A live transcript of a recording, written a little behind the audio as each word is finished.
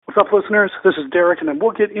What's up, listeners? This is Derek, and then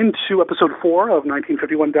we'll get into episode 4 of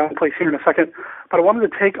 1951 Downplace here in a second. But I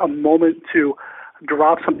wanted to take a moment to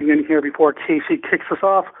drop something in here before Casey kicks us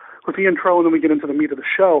off with the intro, and then we get into the meat of the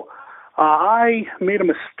show. I made a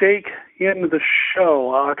mistake in the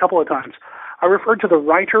show a couple of times. I referred to the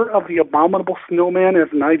writer of The Abominable Snowman as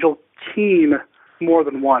Nigel Keane more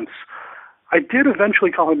than once. I did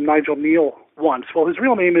eventually call him Nigel Neal once. Well, his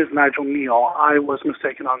real name is Nigel Neal. I was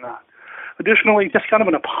mistaken on that. Additionally, just kind of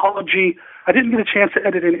an apology, I didn't get a chance to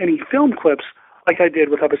edit in any film clips like I did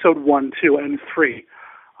with episode 1, 2, and 3.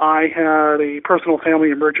 I had a personal family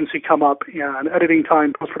emergency come up, and editing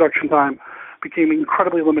time, post-production time became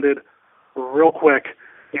incredibly limited real quick,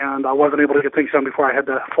 and I wasn't able to get things done before I had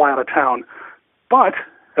to fly out of town. But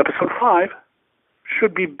episode 5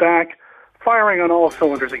 should be back firing on all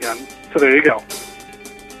cylinders again. So there you go.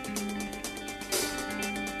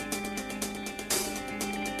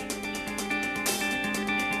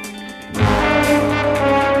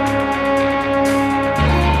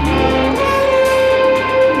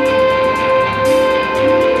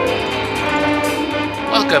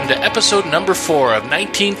 Welcome to episode number 4 of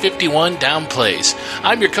 1951 Downplays.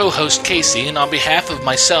 I'm your co-host Casey, and on behalf of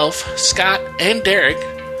myself, Scott, and Derek,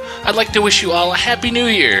 I'd like to wish you all a Happy New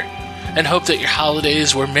Year, and hope that your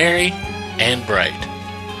holidays were merry and bright.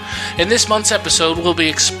 In this month's episode, we'll be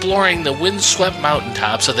exploring the windswept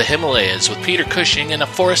mountaintops of the Himalayas with Peter Cushing and a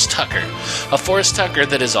Forrest Tucker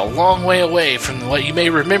that is a long way away from what you may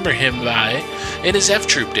remember him by in his F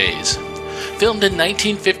Troop days. Filmed in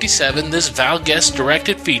 1957, this Val Guest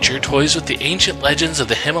directed feature toys with the ancient legends of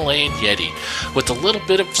the Himalayan Yeti, with a little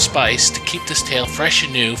bit of spice to keep this tale fresh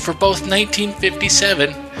and new for both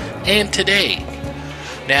 1957 and today.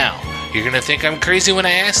 Now, you're going to think I'm crazy when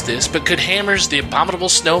I ask this, but could Hammer's The Abominable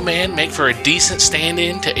Snowman make for a decent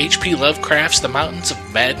stand-in to H.P. Lovecraft's The Mountains of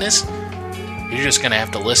Madness? You're just going to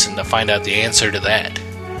have to listen to find out the answer to that.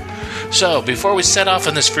 So, before we set off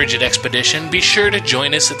on this frigid expedition, be sure to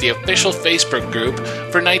join us at the official Facebook group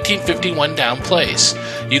for 1951 Downplace.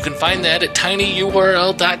 You can find that at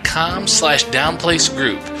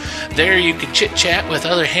tinyurl.com/downplacegroup. There you can chit-chat with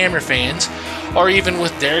other Hammer fans, or even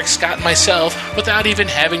with Derek, Scott, and myself, without even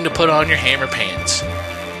having to put on your Hammer pants.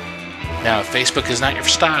 Now, if Facebook is not your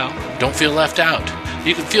style, don't feel left out.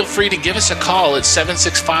 You can feel free to give us a call at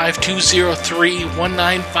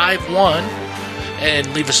 765-203-1951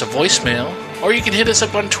 and leave us a voicemail, or you can hit us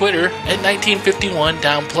up on Twitter at 1951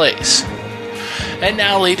 Downplace. And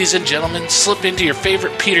now, ladies and gentlemen, slip into your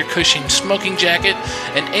favorite Peter Cushing smoking jacket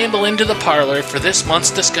and amble into the parlor for this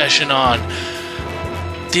month's discussion on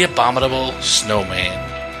The Abominable Snowman.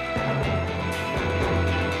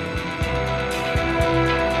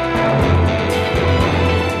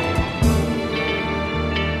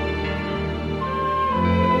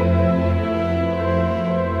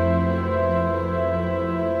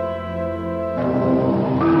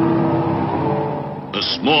 A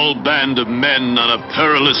small band of men on a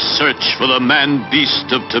perilous search for the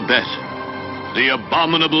man-beast of Tibet. The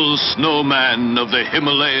Abominable Snowman of the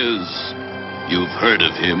Himalayas. You've heard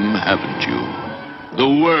of him, haven't you? The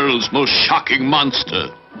world's most shocking monster.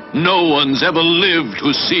 No one's ever lived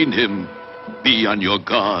who's seen him. Be on your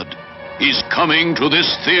guard. He's coming to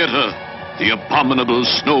this theater. The Abominable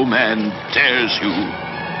Snowman dares you.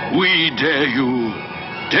 We dare you.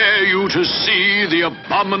 Dare you to see the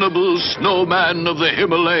Abominable Snowman of the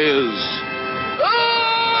Himalayas.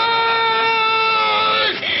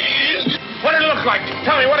 What did it look like?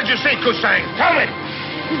 Tell me, what did you see, Kusang? Tell me!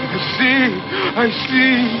 I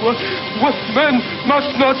see what men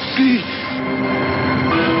must not see.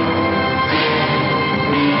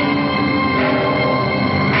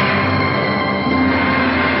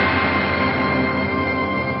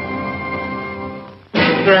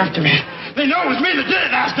 They're after me. They know it was me that did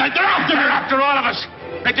it last night. They're after me. They're after all of us.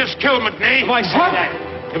 They just killed McNee. Why, son?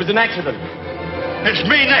 It was an accident. It's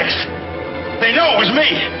me next. They know it was me.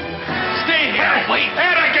 Stay here. Wait.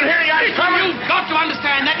 Ed, I can hear you. He's coming. You've got to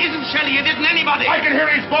understand, that isn't Shelley. It isn't anybody. I can hear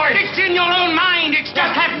his voice. It's in your own mind. It's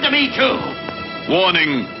just happened to me, too.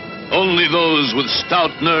 Warning. Only those with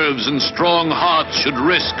stout nerves and strong hearts should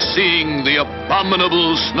risk seeing the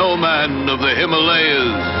Abominable Snowman of the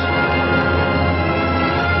Himalayas.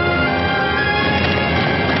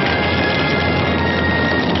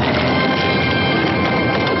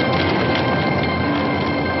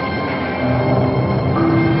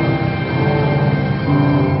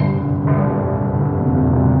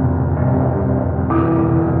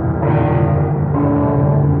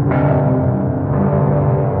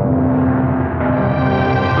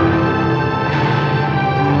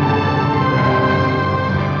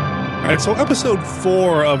 All right, so episode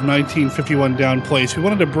 4 of 1951 Down Place, we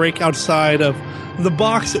wanted to break outside of the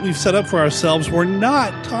box that we've set up for ourselves. We're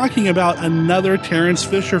not talking about another Terence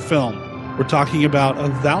Fisher film. We're talking about a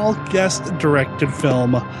Val Guest-directed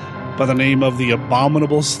film by the name of The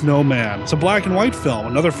Abominable Snowman. It's a black and white film,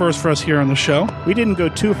 another first for us here on the show. We didn't go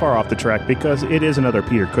too far off the track because it is another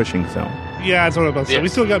Peter Cushing film. Yeah, that's what I was about to say. We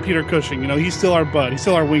still got Peter Cushing. You know, he's still our bud. He's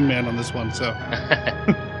still our wingman on this one, so...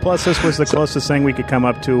 Plus, this was the closest thing we could come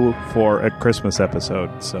up to for a Christmas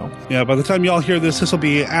episode. So, yeah, by the time y'all hear this will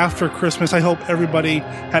be after Christmas. I hope everybody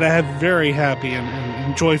had a very happy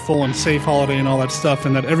and joyful and safe holiday and all that stuff,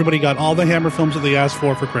 and that everybody got all the Hammer films that they asked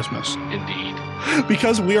for Christmas. Indeed.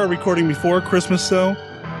 Because we are recording before Christmas, though,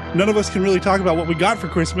 none of us can really talk about what we got for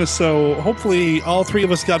Christmas, so hopefully all three of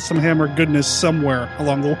us got some Hammer goodness somewhere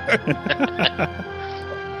along the way.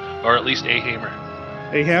 Or at least a Hammer.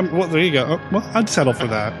 A Hammer? Well, there you go. Oh, well, I'd settle for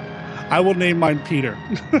that. I will name mine Peter.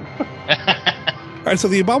 All right, so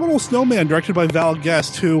The Abominable Snowman, directed by Val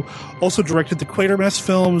Guest, who also directed the Quatermass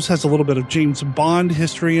films, has a little bit of James Bond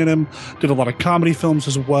history in him, did a lot of comedy films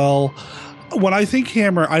as well. When I think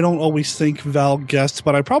Hammer, I don't always think Val Guest,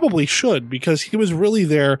 but I probably should, because he was really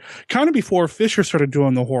there kind of before Fisher started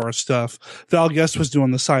doing the horror stuff. Val Guest was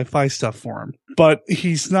doing the sci-fi stuff for him. But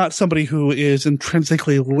he's not somebody who is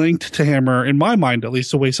intrinsically linked to Hammer, in my mind, at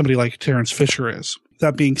least the way somebody like Terence Fisher is.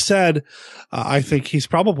 That being said, I think he's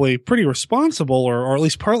probably pretty responsible, or at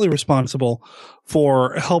least partly responsible,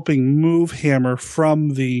 for helping move Hammer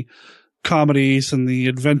from the comedies and the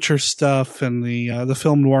adventure stuff and the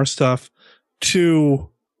film noir stuff to,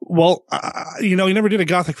 well, he never did a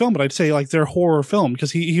gothic film, but I'd say like their horror film,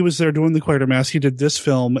 because he was there doing the Quatermass. He did this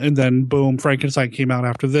film, and then boom, Frankenstein came out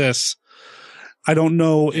after this. I don't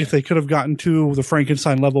know if they could have gotten to the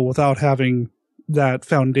Frankenstein level without having that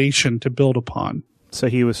foundation to build upon. So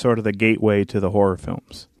he was sort of the gateway to the horror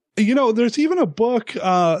films. There's even a book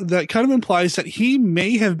that kind of implies that he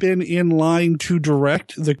may have been in line to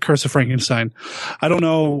direct The Curse of Frankenstein. I don't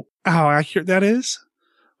know how accurate that is,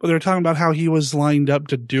 but they're talking about how he was lined up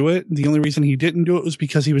to do it. The only reason he didn't do it was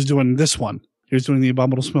because he was doing this one. He was doing The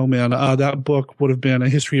Abominable Snowman. That book would have been A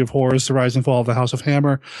History of Horrors, The Rise and Fall of the House of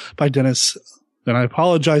Hammer by Dennis. And I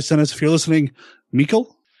apologize, Dennis, if you're listening.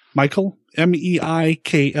 Michael? Meikle. Anyway,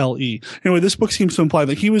 this book seems to imply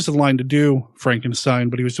that he was in line to do Frankenstein,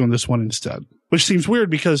 but he was doing this one instead. Which seems weird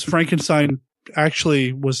because Frankenstein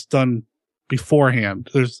actually was done beforehand.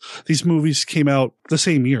 These movies came out the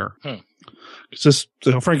same year.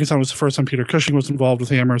 Frankenstein was the first time Peter Cushing was involved with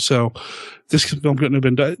Hammer, so this film couldn't have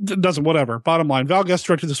been done. Doesn't, whatever. Bottom line, Val Guest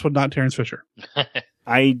directed this one, not Terence Fisher.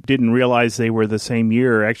 I didn't realize they were the same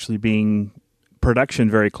year, actually being production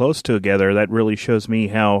very close together. That really shows me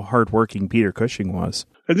how hardworking Peter Cushing was.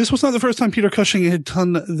 And this was not the first time Peter Cushing had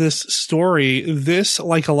done this story. This,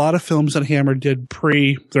 like a lot of films that Hammer did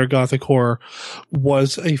pre their gothic horror,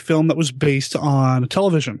 was a film that was based on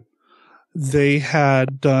television. They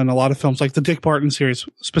had done a lot of films, like the Dick Barton series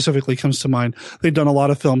specifically comes to mind. They'd done a lot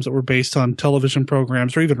of films that were based on television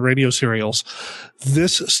programs or even radio serials.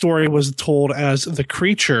 This story was told as The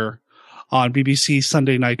Creature on BBC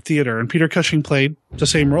Sunday Night Theatre, and Peter Cushing played the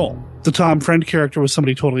same role. The Tom Friend character was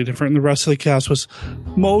somebody totally different, and the rest of the cast was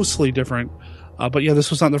mostly different. But yeah, this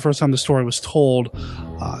was not the first time the story was told.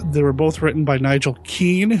 They were both written by Nigel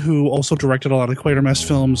Keane, who also directed a lot of the Quatermass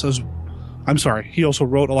films he also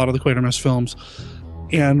wrote a lot of the Quatermass films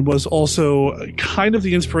and was also kind of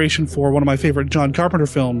the inspiration for one of my favorite John Carpenter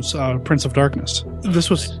films, Prince of Darkness.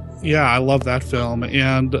 I love that film.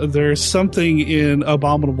 And there's something in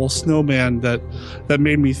Abominable Snowman that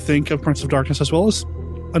made me think of Prince of Darkness, as well as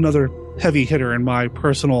another heavy hitter in my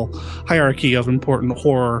personal hierarchy of important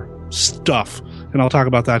horror stuff. And I'll talk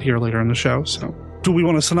about that here later in the show. So, do we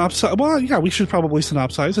want to synopsize? Well, yeah, we should probably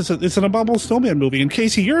synopsize. It's an Abominable Snowman movie. And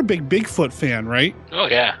Casey, you're a big Bigfoot fan, right? Oh,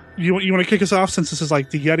 yeah. You want to kick us off, since this is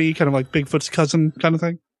like the Yeti, kind of like Bigfoot's cousin kind of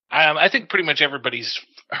thing? I think pretty much everybody's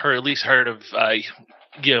at least heard of the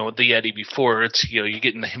Yeti before. It's, you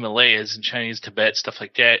get in the Himalayas and Chinese Tibet, stuff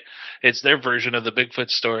like that. It's their version of the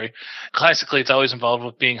Bigfoot story. Classically, it's always involved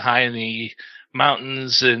with being high in the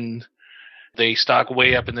mountains, and they stalk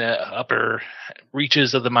way up in the upper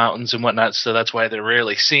reaches of the mountains and whatnot, so that's why they're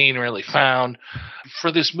rarely seen, rarely found.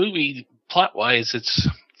 For this movie, plot-wise, it's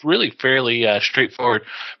really fairly straightforward.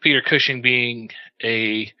 Peter Cushing being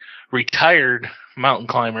a retired mountain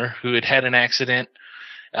climber who had an accident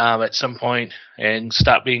at some point and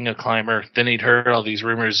stopped being a climber. Then he'd heard all these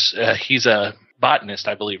rumors. He's a botanist,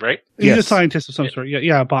 I believe, right? He's a scientist of some sort.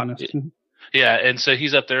 Yeah, a botanist. Yeah, and so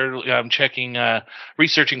he's up there checking,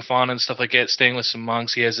 researching fauna and stuff like that, staying with some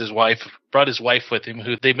monks. He has his wife, brought his wife with him,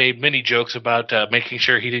 who they made many jokes about making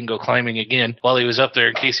sure he didn't go climbing again while he was up there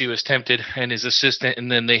in case he was tempted, and his assistant.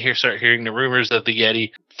 And then they start hearing the rumors of the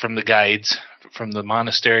Yeti from the guides from the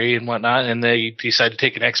monastery and whatnot, and they decide to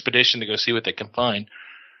take an expedition to go see what they can find.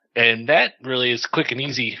 And that really is a quick and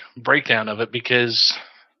easy breakdown of it, because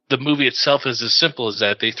the movie itself is as simple as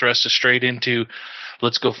that. They thrust us straight into,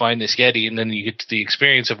 let's go find this Yeti, and then you get to the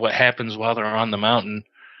experience of what happens while they're on the mountain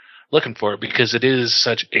looking for it, because it is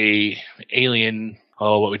such a alien,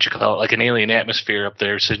 what would you call it, like an alien atmosphere up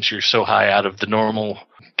there, since you're so high out of the normal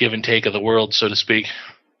give and take of the world, so to speak.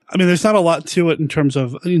 I mean, there's not a lot to it in terms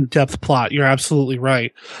of in-depth plot. You're absolutely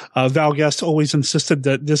right. Val Guest always insisted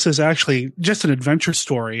that this is actually just an adventure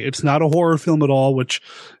story. It's not a horror film at all, which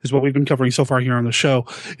is what we've been covering so far here on the show.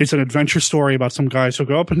 It's an adventure story about some guys who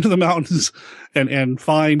go up into the mountains and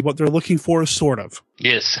find what they're looking for, sort of.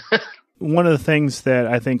 Yes. One of the things that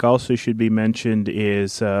I think also should be mentioned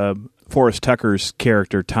is Forrest Tucker's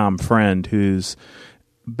character, Tom Friend, who's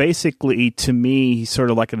basically, to me, he's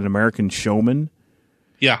sort of like an American showman.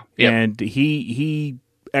 Yeah. And he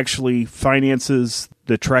actually finances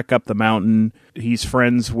the trek up the mountain. He's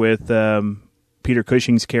friends with Peter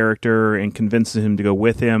Cushing's character and convinces him to go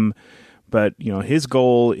with him. But, his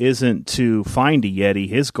goal isn't to find a Yeti.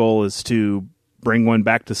 His goal is to bring one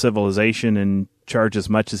back to civilization and charge as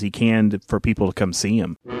much as he can for people to come see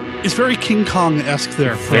him. It's very King Kong-esque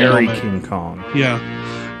there. Very King Kong. Yeah.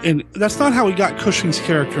 And that's not how he got Cushing's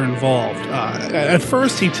character involved. At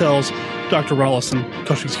first, he tells Dr. Rollison,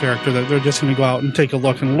 Cushing's character, that they're just going to go out and take a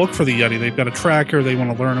look for the Yeti. They've got a tracker. They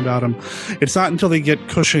want to learn about him. It's not until they get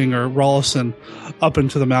Cushing or Rollison up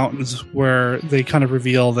into the mountains where they kind of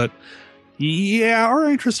reveal that, yeah, our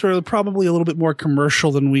interests are probably a little bit more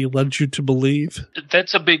commercial than we led you to believe.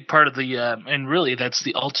 That's a big part of the, and really that's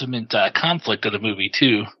the ultimate conflict of the movie,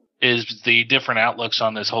 too, is the different outlooks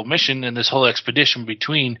on this whole mission and this whole expedition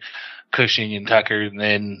between Cushing and Tucker. And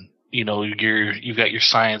then, you've got your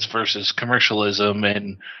science versus commercialism,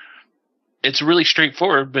 and it's really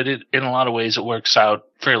straightforward, but in a lot of ways it works out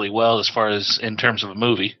fairly well as far as in terms of a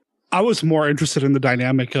movie. I was more interested in the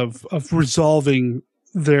dynamic of resolving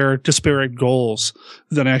their disparate goals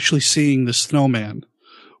than actually seeing the snowman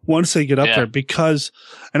once they get up there, because,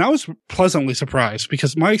 and I was pleasantly surprised,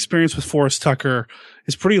 because my experience with Forrest Tucker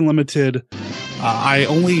is pretty limited. I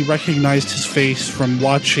only recognized his face from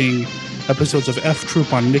watching episodes of F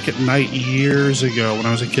Troop on Nick at Night years ago when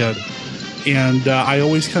I was a kid. And I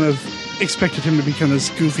always kind of expected him to be kind of this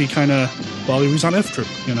goofy kind of, well, he was on F Troop,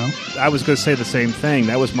 I was going to say the same thing.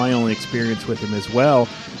 That was my only experience with him as well.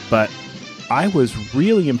 But I was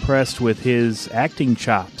really impressed with his acting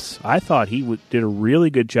chops. I thought he did a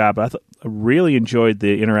really good job. I really enjoyed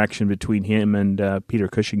the interaction between him and Peter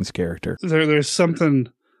Cushing's character. There's something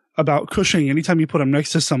about Cushing anytime you put him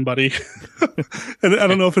next to somebody. And I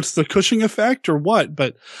don't know if it's the Cushing effect or what,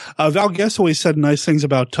 but Val Guest always said nice things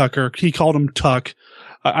about Tucker. He called him Tuck.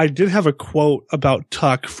 I did have a quote about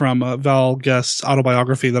Tuck from Val Guest's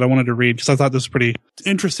autobiography that I wanted to read, because I thought this was pretty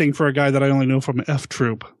interesting for a guy that I only know from F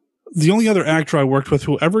Troop. The only other actor I worked with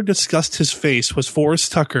who ever discussed his face was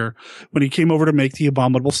Forrest Tucker when he came over to make The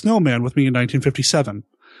Abominable Snowman with me in 1957.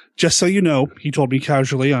 Just so you know, he told me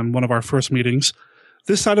casually on one of our first meetings,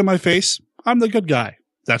 this side of my face, I'm the good guy.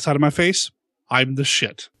 That side of my face, I'm the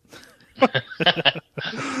shit.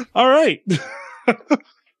 All right.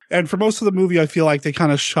 And for most of the movie, I feel like they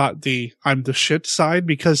kind of shot the I'm the shit side,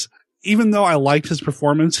 because even though I liked his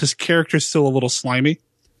performance, his character's still a little slimy.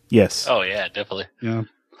 Yes. Oh, yeah, definitely. Yeah.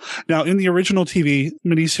 Now, in the original TV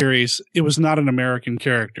miniseries, it was not an American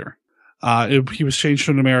character. He was changed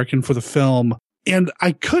to an American for the film. And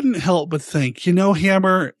I couldn't help but think,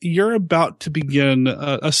 Hammer, you're about to begin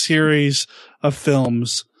a series of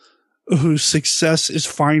films whose success is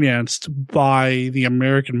financed by the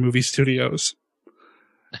American movie studios.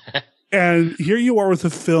 And here you are with a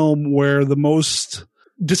film where the most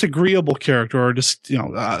disagreeable character, or just,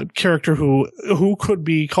 character who could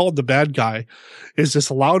be called the bad guy, is this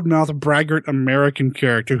loudmouth, braggart American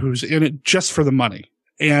character who's in it just for the money.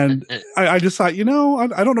 And I just thought, I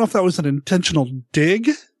don't know if that was an intentional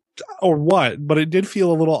dig or what, but it did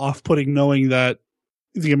feel a little off-putting knowing that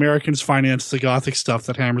the Americans financed the Gothic stuff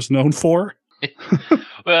that Hammer's known for.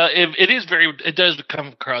 Well, it does come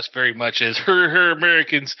across very much as her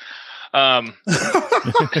Americans. It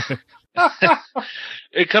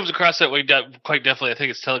comes across that way quite definitely. I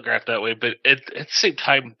think it's telegraphed that way, but at the same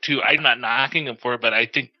time, too, I'm not knocking him for it, but I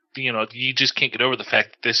think, you just can't get over the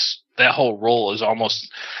fact that that whole role is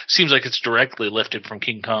almost seems like it's directly lifted from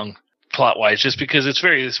King Kong plot-wise, just because it's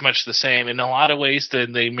very much the same. In a lot of ways,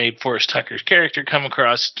 then they made Forrest Tucker's character come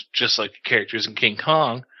across just like the characters in King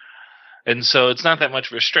Kong. And so it's not that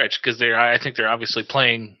much of a stretch, because I think they're obviously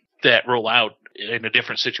playing that role out in a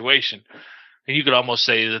different situation. And you could almost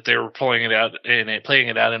say that they were playing it out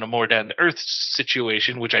in a more down-to-earth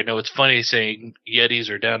situation, which I know it's funny saying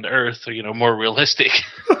Yetis are down-to-earth, or, more realistic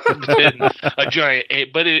than a giant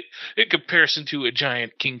ape. But in comparison to a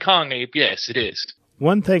giant King Kong ape, yes, it is.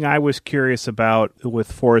 One thing I was curious about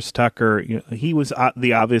with Forrest Tucker, he was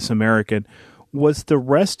the obvious American. Was the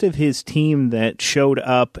rest of his team that showed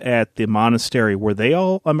up at the monastery, were they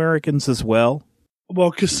all Americans as well?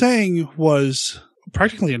 Well, Kasang was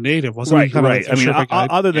practically a native, wasn't he? Right. I mean,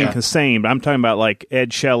 other than Kasang, but I'm talking about like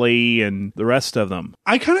Ed Shelley and the rest of them.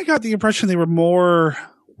 I kind of got the impression they were more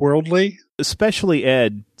worldly. Especially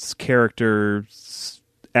Ed's character's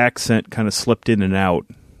accent kind of slipped in and out.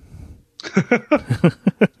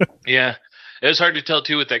 Yeah. It was hard to tell,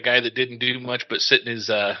 too, with that guy that didn't do much but sit in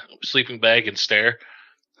his sleeping bag and stare.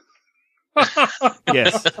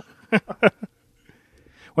 Yes.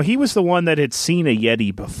 Well, he was the one that had seen a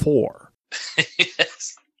Yeti before.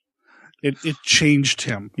 Yes. It changed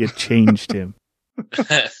him. It changed him.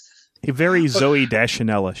 Very Zooey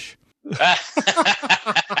Deschanel-ish.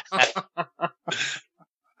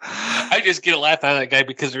 I just get a laugh out of that guy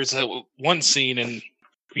because there's one scene in...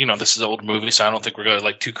 this is an old movie, so I don't think we're going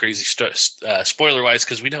to too crazy spoiler-wise,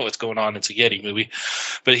 because we know what's going on. It's a Yeti movie.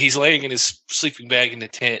 But he's laying in his sleeping bag in the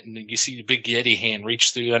tent, and you see the big Yeti hand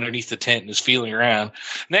reach through underneath the tent and is feeling around.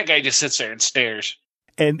 And that guy just sits there and stares.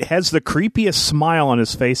 And has the creepiest smile on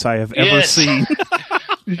his face I have ever seen.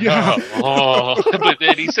 Yeah. But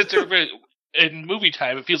then he sits there... In movie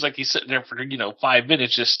time, it feels like he's sitting there for 5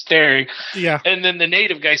 minutes just staring. Yeah. And then the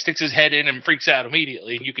native guy sticks his head in and freaks out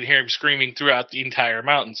immediately, and you can hear him screaming throughout the entire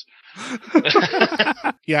mountains.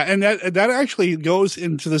 Yeah, and that actually goes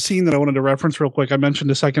into the scene that I wanted to reference real quick. I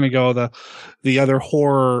mentioned a second ago the other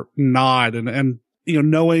horror nod, and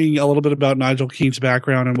knowing a little bit about Nigel Keane's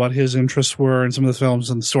background and what his interests were in some of the films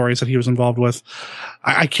and the stories that he was involved with,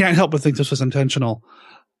 I can't help but think this was intentional.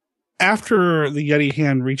 After the Yeti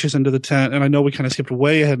hand reaches into the tent, and I know we kind of skipped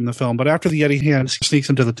way ahead in the film, but after the Yeti hand sneaks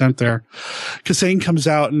into the tent there, Kasang comes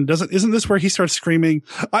out and isn't this where he starts screaming,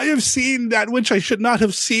 "I have seen that which I should not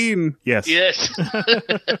have seen"? Yes. Yes.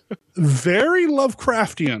 Very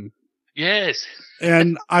Lovecraftian. Yes.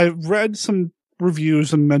 And I read some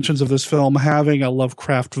reviews and mentions of this film having a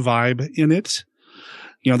Lovecraft vibe in it.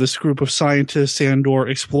 This group of scientists and or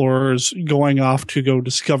explorers going off to go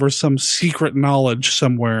discover some secret knowledge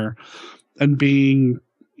somewhere and being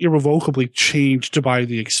irrevocably changed by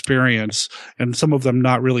the experience, and some of them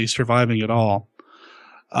not really surviving at all.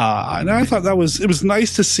 And I thought it was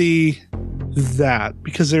nice to see that,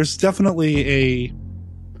 because there's definitely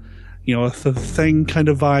the Thing kind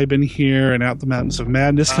of vibe in here, and Out the Mountains of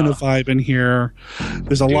Madness kind of vibe in here.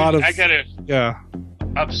 There's a lot of...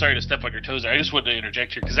 I'm sorry to step on your toes there. I just wanted to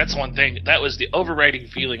interject here, because that's one thing. That was the overriding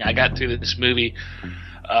feeling I got through this movie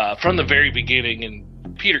from the very beginning, and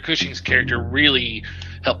Peter Cushing's character really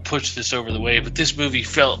helped push this over the way. But this movie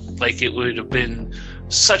felt like it would have been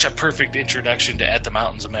such a perfect introduction to At the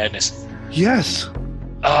Mountains of Madness. Yes.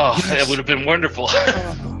 Oh, yes. It would have been wonderful.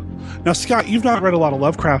 Now, Scott, you've not read a lot of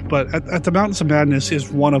Lovecraft, but At the Mountains of Madness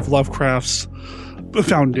is one of Lovecraft's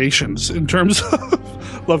foundations in terms of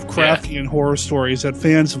Lovecraftian horror stories that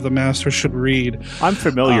fans of the Master should read. I'm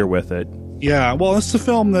familiar with it. Yeah, well, it's the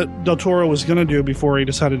film that Del Toro was going to do before he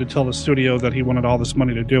decided to tell the studio that he wanted all this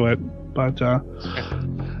money to do it. But, there's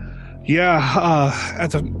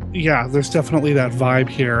definitely that vibe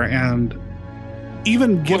here. And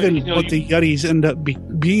even given what the Yetis end up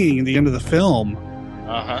being in the end of the film,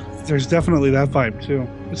 there's definitely that vibe, too.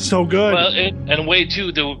 It's so good. Well, in a way,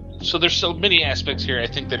 too, so there's so many aspects here I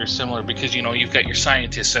think that are similar, because you've got your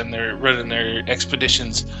scientists and they're running their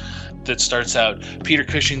expeditions. That starts out, Peter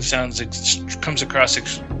Cushing comes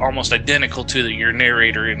across almost identical to your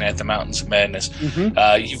narrator in At the Mountains of Madness.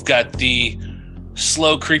 Mm-hmm. You've got the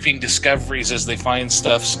slow creeping discoveries as they find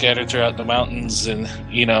stuff scattered throughout the mountains, and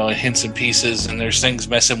hints and pieces, and there's things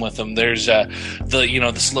messing with them. There's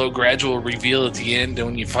the slow gradual reveal at the end, and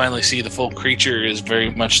when you finally see the full creature is very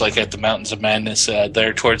much like At the Mountains of Madness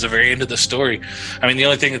there towards the very end of the story. I mean, the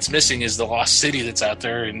only thing that's missing is the lost city that's out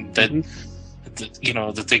there, and that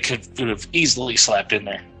that they could have easily slapped in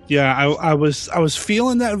there. Yeah, I was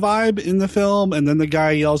feeling that vibe in the film, and then the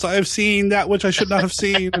guy yells, "I have seen that which I should not have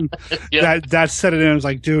seen." And that set it in. I was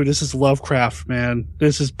like, dude, this is Lovecraft, man.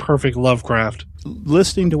 This is perfect Lovecraft.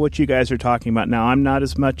 Listening to what you guys are talking about now, I'm not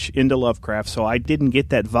as much into Lovecraft, so I didn't get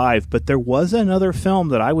that vibe, but there was another film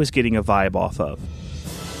that I was getting a vibe off of.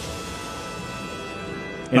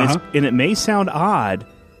 And it may sound odd,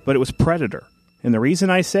 but it was Predator. And the reason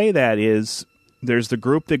I say that is there's the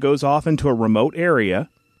group that goes off into a remote area,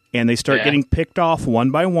 and they start getting picked off one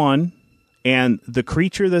by one. And the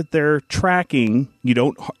creature that they're tracking, you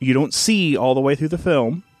don't see all the way through the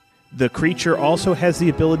film. The creature also has the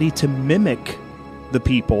ability to mimic the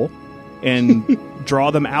people and draw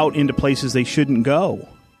them out into places they shouldn't go.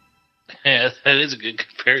 Yeah, that is a good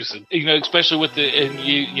comparison. Especially with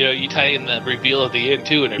you tie in the reveal at the end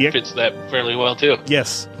too, and it fits that fairly well too.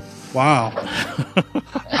 Yes. Wow.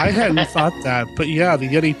 I hadn't thought that, but yeah, the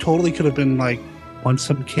Yeti totally could have been like, want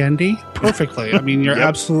some candy? Perfectly. I mean, you're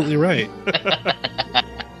absolutely right.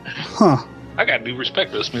 Huh. I got new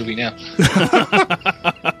respect for this movie now.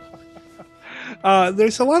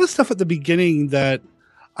 There's a lot of stuff at the beginning that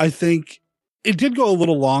I think it did go a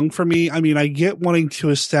little long for me. I mean, I get wanting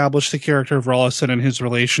to establish the character of Rollison and his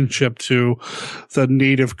relationship to the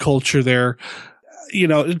native culture there.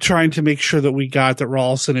 Trying to make sure that we got that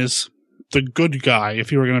Rollison is the good guy,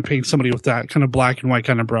 if you were going to paint somebody with that kind of black and white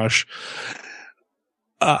kind of brush.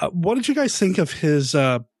 What did you guys think of his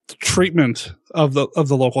treatment of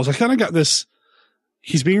the locals? I kind of got this.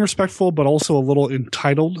 He's being respectful, but also a little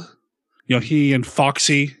entitled. He and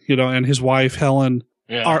Foxy, and his wife Helen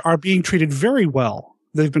are being treated very well.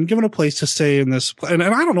 They've been given a place to stay in this, and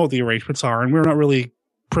I don't know what the arrangements are, and we're not really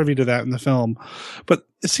privy to that in the film, but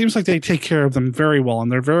it seems like they take care of them very well, and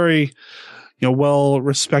they're very, well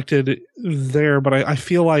respected there. But I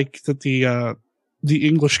feel like that the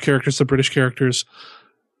English characters, the British characters,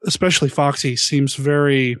 especially Foxy, seems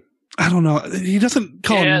very, I don't know. He doesn't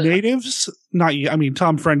call them natives. Not yet. I mean,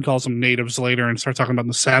 Tom Friend calls them natives later and starts talking about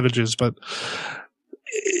the savages, but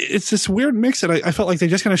it's this weird mix that I felt like they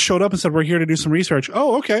just kind of showed up and said, we're here to do some research.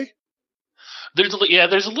 Oh, okay. There's a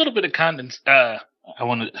little bit of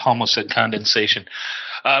I almost said condensation.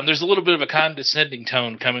 There's a little bit of a condescending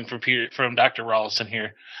tone coming from Dr. Rollison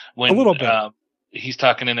here when a little bit. He's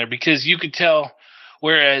talking in there, because you could tell,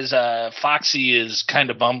 whereas Foxy is kind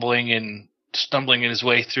of bumbling and stumbling in his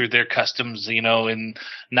way through their customs, and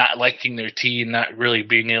not liking their tea and not really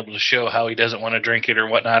being able to show how he doesn't want to drink it or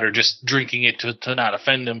whatnot, or just drinking it to not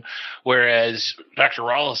offend him. Whereas Dr.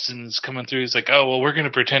 Rollison's coming through, he's like, oh, well, we're going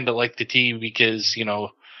to pretend to like the tea because,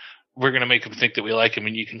 we're going to make him think that we like him.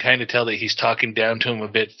 And you can kind of tell that he's talking down to him a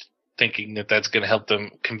bit, thinking that that's going to help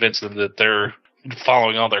them, convince them that they're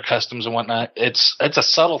following all their customs and whatnot. It's a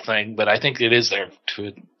subtle thing, but I think it is there to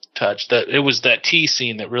a touch. That it was that tea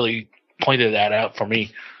scene that really pointed that out for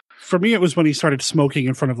me. For me, it was when he started smoking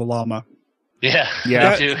in front of the llama. Yeah.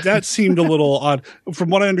 That seemed a little odd. From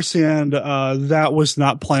what I understand, that was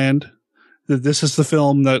not planned. This is the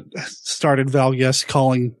film that started Val Guest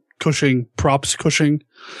calling Cushing props Cushing,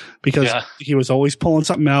 because he was always pulling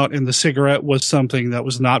something out, and the cigarette was something that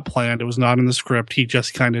was not planned. It was not in the script. He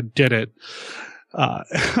just kind of did it.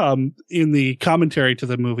 In the commentary to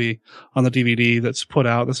the movie on the DVD that's put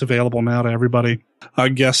out, that's available now to everybody,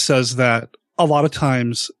 Guest says that a lot of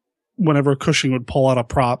times whenever Cushing would pull out a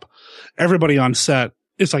prop, everybody on set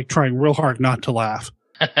is like trying real hard not to laugh.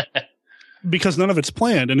 Because none of it's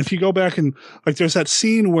planned. And if you go back and like, there's that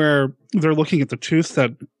scene where they're looking at the tooth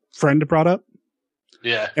that Friend brought up.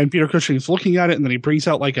 Yeah. And Peter Cushing is looking at it, and then he brings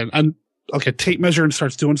out like a tape measure and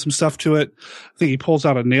starts doing some stuff to it. I think he pulls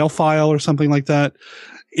out a nail file or something like that.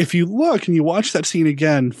 If you look and you watch that scene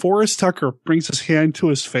again, Forrest Tucker brings his hand to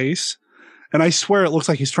his face, and I swear it looks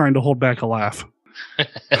like he's trying to hold back a laugh.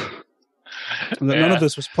 None of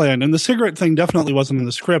this was planned. And the cigarette thing definitely wasn't in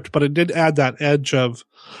the script, but it did add that edge of,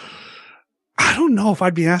 I don't know if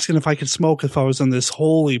I'd be asking if I could smoke if I was in this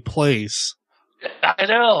holy place. I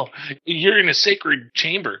know. You're in a sacred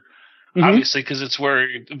chamber, obviously, because it's where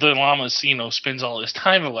the Lama spends all his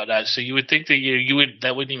time and whatnot. So you would think that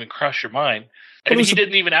that wouldn't even cross your mind. And he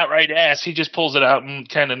didn't even outright ask. He just pulls it out and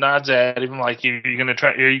kind of nods at him like, "Are you going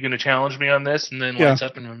to challenge me on this?" And then lights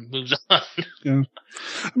up and moves on. Yeah,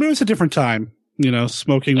 I mean, it was a different time.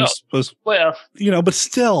 Smoking was well, but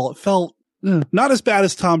still, it felt not as bad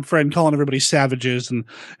as Tom Friend calling everybody savages and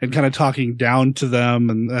kind of talking down to them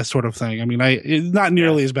and that sort of thing. I mean, not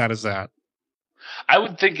nearly as bad as that. I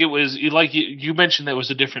would think it was, like you mentioned, that was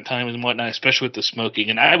a different time and whatnot, especially with the smoking.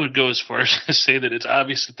 And I would go as far as to say that it's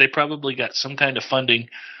obvious that they probably got some kind of funding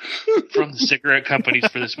from the cigarette companies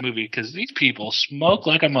for this movie, because these people smoke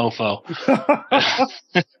like a mofo.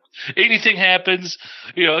 Anything happens,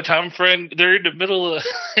 Tom Friend, they're in the middle of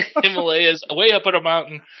Himalayas, way up on a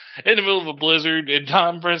mountain, in the middle of a blizzard, and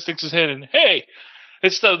Tom Friend sticks his head in, hey,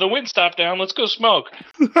 it's the wind stopped down, let's go smoke.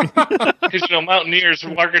 Because, mountaineers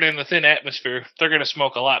working in the thin atmosphere, they're going to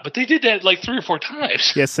smoke a lot. But they did that like 3 or 4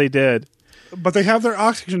 times. Yes, they did. But they have their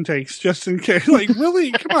oxygen tanks just in case. Like,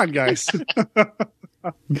 really? Come on, guys.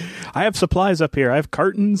 I have supplies up here. I have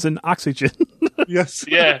cartons and oxygen. Yes.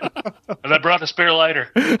 Yeah. And I brought a spare lighter.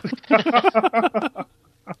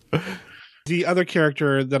 The other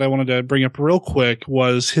character that I wanted to bring up real quick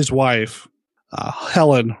was his wife,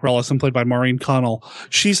 Helen Rollison, played by Maureen Connell.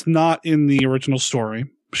 She's not in the original story.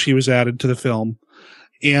 She was added to the film.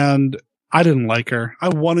 And I didn't like her. I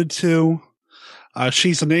wanted to.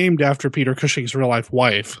 She's named after Peter Cushing's real-life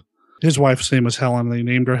wife. His wife's name was Helen. They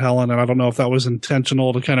named her Helen, and I don't know if that was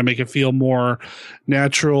intentional to kind of make it feel more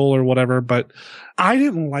natural or whatever, but I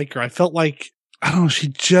didn't like her. I felt like, I don't know, she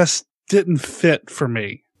just didn't fit for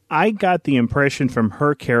me. I got the impression from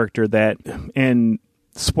her character that, and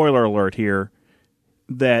spoiler alert here,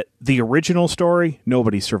 that the original story,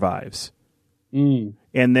 nobody survives. And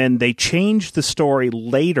then they changed the story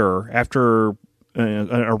later after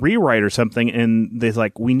a rewrite or something, and they're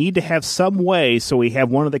like, we need to have some way so we have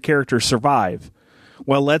one of the characters survive.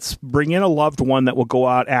 Well, let's bring in a loved one that will go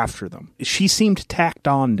out after them. She seemed tacked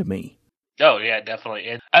on to me. Oh, yeah, definitely.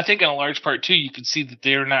 And I think in a large part, too, you can see that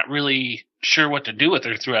they're not really sure what to do with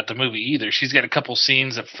her throughout the movie either. She's got a couple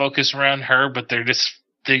scenes that focus around her, but they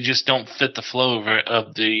just don't fit the flow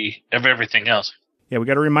of everything else. Yeah, we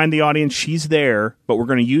got to remind the audience she's there, but we're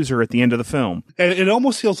going to use her at the end of the film. And it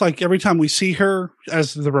almost feels like every time we see her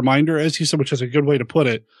as the reminder, as you said, which is a good way to put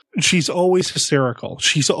it, she's always hysterical.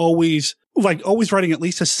 She's always writing at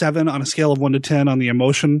least a 7 on a scale of 1 to 10 on the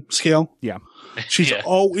emotion scale. Yeah. She's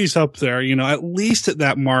always up there, at least at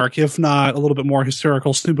that mark, if not a little bit more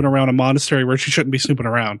hysterical, snooping around a monastery where she shouldn't be snooping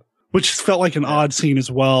around, which felt like an odd scene as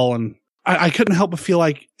well. And I couldn't help but feel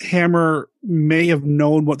like Hammer may have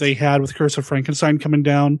known what they had with Curse of Frankenstein coming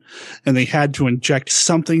down, and they had to inject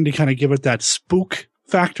something to kind of give it that spook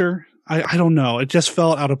factor. I don't know. It just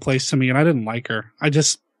felt out of place to me, and I didn't like her. I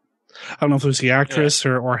don't know if it was the actress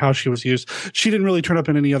or how she was used. She didn't really turn up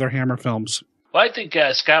in any other Hammer films. Well, I think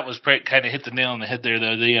Scott was kind of hit the nail on the head there,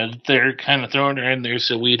 though. They're kind of throwing her in there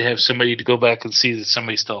so we'd have somebody to go back and see that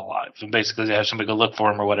somebody's still alive. And basically have somebody go look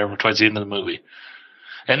for him or whatever towards the end of the movie.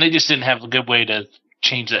 And they just didn't have a good way to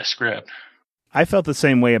change that script. I felt the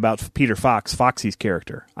same way about Peter Fox, Foxy's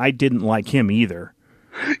character. I didn't like him either.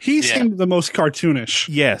 He seemed the most cartoonish.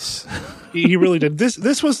 Yes. He really did.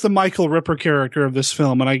 This was the Michael Ripper character of this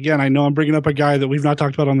film. And again, I know I'm bringing up a guy that we've not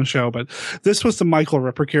talked about on the show, but this was the Michael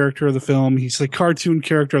Ripper character of the film. He's the cartoon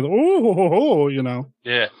character.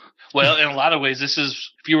 Yeah. Well, in a lot of ways, this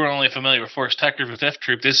is, if you were only familiar with Forrest Tucker with F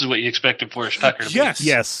Troop, this is what you expected Forrest Tucker to be.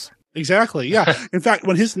 Yes. Exactly. Yeah. In fact,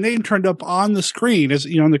 when his name turned up on the screen, as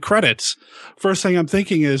in the credits, first thing I'm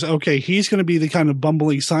thinking is, okay, he's going to be the kind of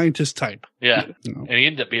bumbling scientist type. Yeah. And he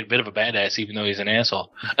ended up being a bit of a badass, even though he's an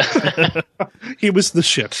asshole. He was the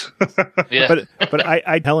shit. Yeah.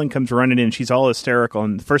 But Helen comes running in. She's all hysterical.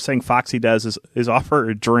 And the first thing Foxy does is offer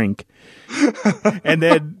her a drink. And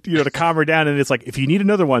then, to calm her down. And it's like, if you need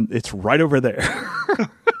another one, it's right over there.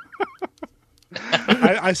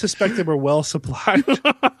 I suspect they were well supplied.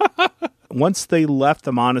 Once they left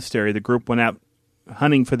the monastery, the group went out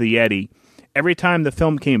hunting for the Yeti. Every time the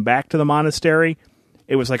film came back to the monastery,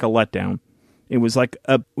 it was like a letdown. It was like,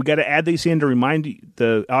 we got to add these in to remind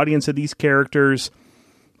the audience of these characters,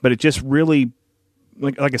 but it just really,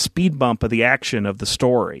 like a speed bump of the action of the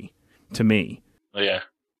story to me. Oh, yeah.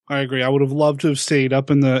 I agree. I would have loved to have stayed up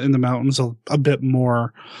in the mountains a bit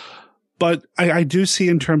more. But I do see,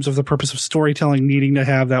 in terms of the purpose of storytelling, needing to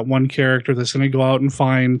have that one character that's going to go out and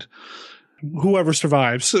find whoever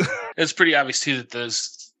survives. It's pretty obvious, too, that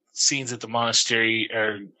those scenes at the monastery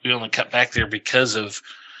we only cut back there because of,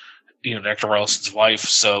 Dr. Rollison's wife.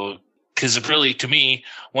 So, because really, to me,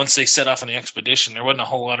 once they set off on the expedition, there wasn't a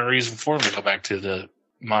whole lot of reason for them to go back to the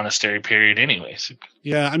monastery period anyways.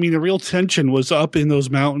 Yeah, I mean, the real tension was up in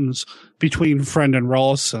those mountains between Friend and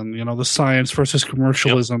Rollison, the science versus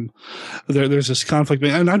commercialism. Yep. There's this conflict.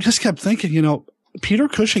 And I just kept thinking, Peter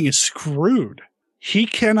Cushing is screwed. He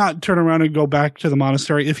cannot turn around and go back to the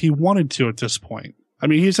monastery if he wanted to at this point. I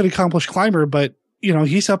mean, he's an accomplished climber, but,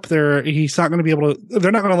 he's up there. He's not going to be able to,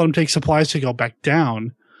 they're not going to let him take supplies to go back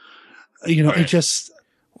down. Right. It just...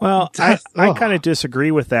 Well, I kind of disagree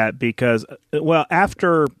with that because,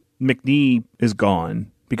 after McNee is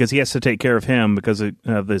gone, because he has to take care of him because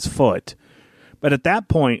of his foot. But at that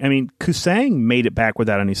point, I mean, Kusang made it back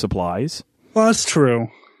without any supplies. Well, that's true.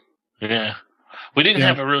 Yeah. We didn't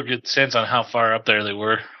have a real good sense on how far up there they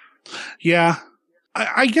were. Yeah.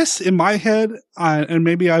 I guess in my head, and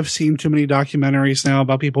maybe I've seen too many documentaries now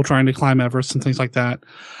about people trying to climb Everest and things like that,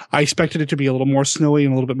 I expected it to be a little more snowy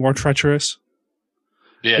and a little bit more treacherous.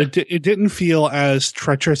 Yeah. It didn't feel as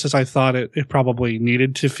treacherous as I thought it probably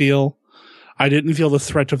needed to feel. I didn't feel the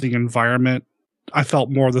threat of the environment. I felt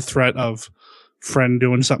more the threat of friend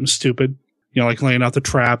doing something stupid, like laying out the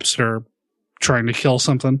traps or trying to kill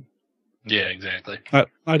something. Yeah, exactly.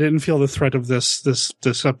 I didn't feel the threat of this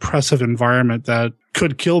oppressive environment that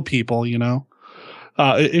could kill people,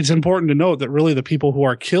 It's important to note that really the people who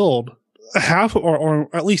are killed have, or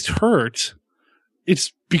at least hurt,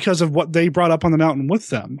 it's because of what they brought up on the mountain with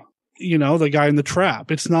them. The guy in the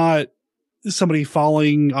trap. It's not somebody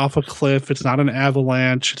falling off a cliff. It's not an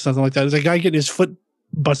avalanche. It's nothing like that. It's a guy getting his foot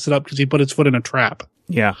busted up because he put his foot in a trap.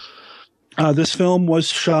 Yeah. This film was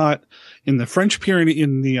shot in the French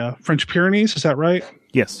Pyrenees. Is that right?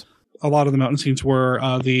 Yes. A lot of the mountain scenes were.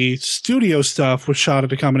 The studio stuff was shot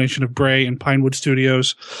at a combination of Bray and Pinewood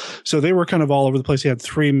Studios. So they were kind of all over the place. They had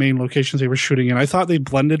 3 main locations they were shooting in. I thought they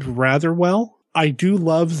blended rather well. I do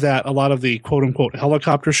love that a lot of the quote unquote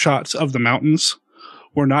helicopter shots of the mountains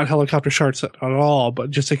were not helicopter shots at all, but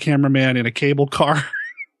just a cameraman in a cable car.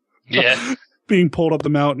 Yeah. Being pulled up the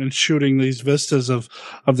mountain and shooting these vistas of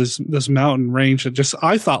this mountain range that just,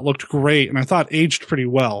 I thought looked great and I thought aged pretty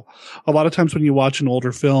well. A lot of times when you watch an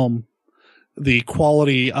older film, the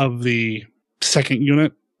quality of the second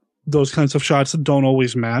unit, those kinds of shots don't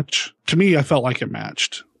always match. To me, I felt like it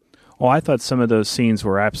matched. Well, I thought some of those scenes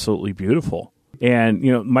were absolutely beautiful. And,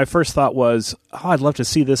 my first thought was, I'd love to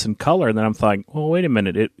see this in color. And then I'm thinking, well, wait a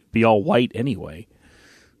minute, it'd be all white anyway.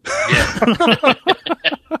 Yeah.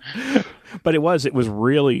 But it was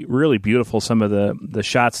really, really beautiful, some of the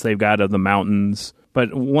shots they've got of the mountains.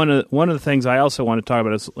 But one of the things I also want to talk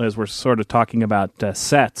about as we're sort of talking about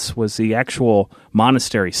sets was the actual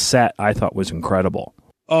monastery set. I thought was incredible.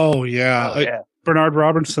 Oh, yeah. Bernard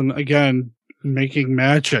Robinson, again, making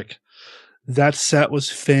magic. That set was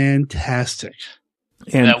fantastic.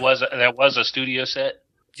 And that was a studio set?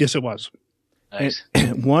 Yes, it was. Nice.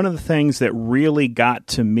 One of the things that really got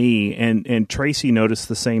to me, and Tracy noticed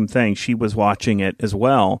the same thing, she was watching it as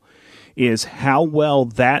well, is how well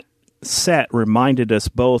that set reminded us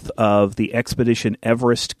both of the Expedition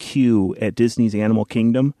Everest queue at Disney's Animal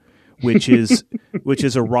Kingdom, which is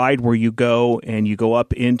a ride where you go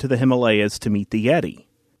up into the Himalayas to meet the Yeti.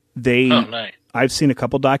 Nice. I've seen a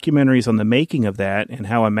couple documentaries on the making of that and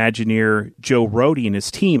how Imagineer Joe Rohde and his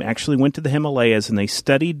team actually went to the Himalayas and they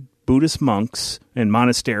studied Buddhist monks and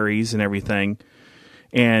monasteries and everything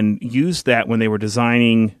and used that when they were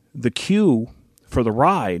designing the queue for the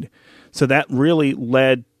ride. So that really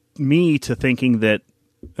led me to thinking that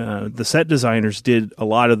the set designers did a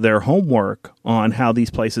lot of their homework on how these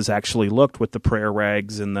places actually looked with the prayer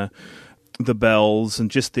rags and the bells and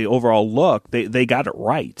just the overall look. They got it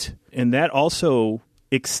right. And that also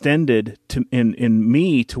extended to in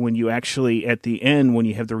me to when you actually, at the end, when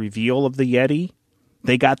you have the reveal of the Yeti,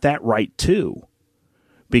 they got that right too.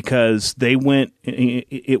 Because they went,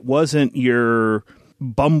 it wasn't your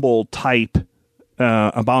Bumble type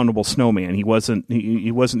abominable snowman. He wasn't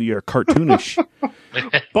your cartoonish.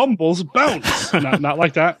 Bumble's bounce. not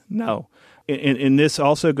like that. No. And this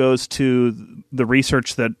also goes to the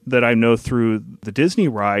research that I know through the Disney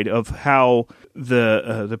ride of how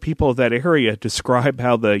the people of that area describe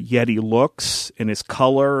how the Yeti looks and his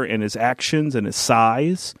color and his actions and his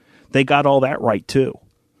size. They got all that right too.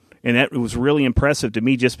 And that was really impressive to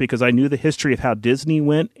me just because I knew the history of how Disney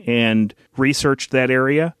went and researched that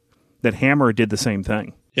area, that Hammer did the same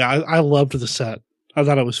thing. Yeah, I loved the set. I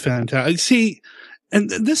thought it was fantastic. See, and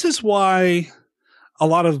this is why a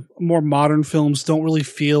lot of more modern films don't really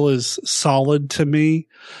feel as solid to me,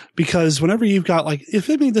 because whenever you've got, like, if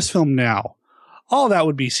they made this film now, all that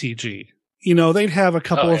would be CG. They'd have a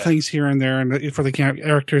couple of things here and there and for the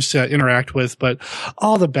characters to interact with, but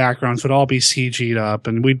all the backgrounds would all be CG'd up,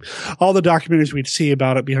 and all the documentaries we'd see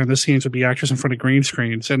about it behind the scenes would be actors in front of green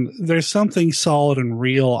screens. And there's something solid and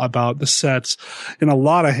real about the sets in a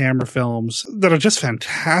lot of Hammer films that are just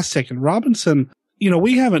fantastic. And Robinson,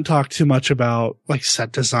 we haven't talked too much about like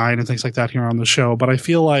set design and things like that here on the show, but I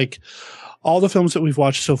feel like all the films that we've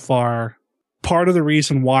watched so far, part of the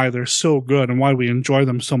reason why they're so good and why we enjoy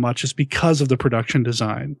them so much is because of the production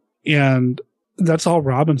design. And that's all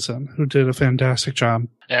Robinson, who did a fantastic job.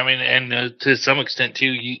 I mean, and to some extent,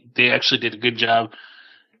 too, they actually did a good job,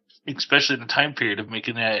 especially in the time period, of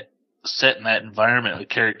making that set in that environment a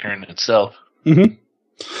character in itself. Mm-hmm.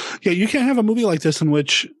 Yeah, you can't have a movie like this in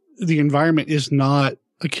which the environment is not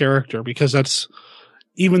a character, because that's,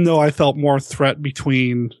 even though I felt more threat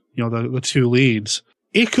between, the two leads,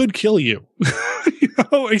 it could kill you.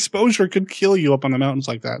 Exposure could kill you up on the mountains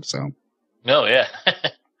like that. So, no, yeah.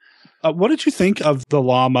 What did you think of the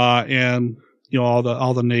llama and all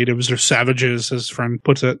the natives, or savages, as friend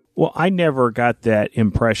puts it? Well, I never got that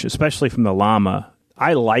impression, especially from the llama.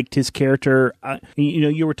 I liked his character.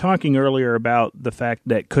 You were talking earlier about the fact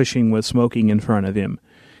that Cushing was smoking in front of him,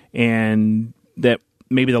 and that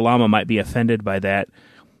maybe the llama might be offended by that.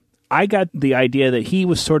 I got the idea that he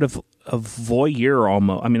was sort of a voyeur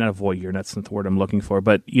almost. I mean, not a voyeur, that's not the word I'm looking for,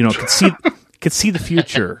 but, could see the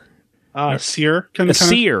future. Seer? A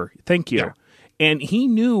seer, thank you. Yeah. And he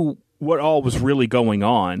knew what all was really going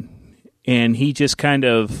on, and he just kind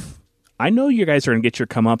of, I know you guys are going to get your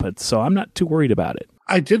comeuppance, so I'm not too worried about it.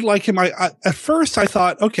 I did like him. At first I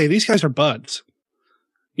thought, okay, these guys are buds.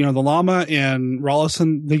 The llama and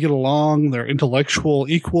Rollison, they get along, they're intellectual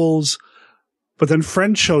equals, but then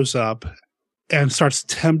Friend shows up and starts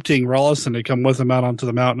tempting Rollison to come with him out onto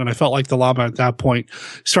the mountain, and I felt like the llama at that point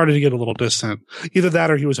started to get a little distant. Either that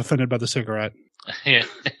or he was offended by the cigarette. Yeah.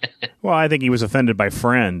 Well, I think he was offended by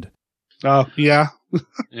Friend. Oh, yeah.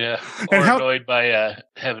 Yeah. Or annoyed by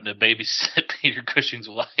having to babysit Peter Cushing's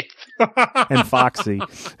wife. And Foxy.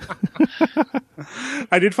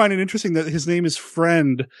 I did find it interesting that his name is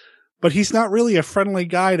Friend, but he's not really a friendly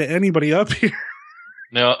guy to anybody up here.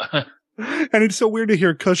 No. And it's so weird to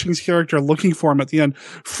hear Cushing's character looking for him at the end.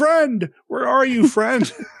 Friend, where are you,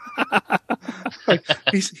 friend? Like,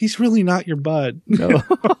 he's really not your bud. No.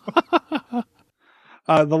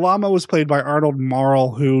 The llama was played by Arnold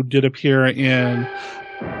Marl, who did appear in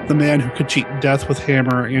The Man Who Could Cheat Death with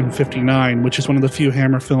Hammer in '59, which is one of the few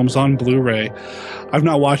Hammer films on Blu-ray. I've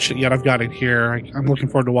not watched it yet. I've got it here. I'm looking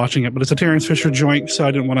forward to watching it, but it's a Terrence Fisher joint, so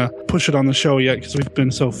I didn't want to push it on the show yet because we've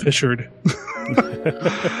been so fissured.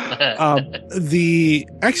 The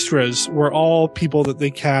extras were all people that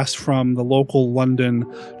they cast from the local London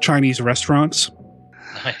Chinese restaurants.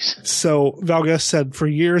 Nice. So Val Guest said for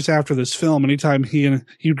years after this film, anytime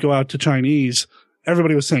he'd go out to Chinese,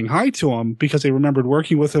 everybody was saying hi to him because they remembered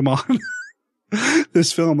working with him on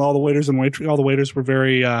this film. All the waiters were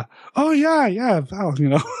very, oh yeah, Val,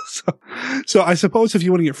 So I suppose if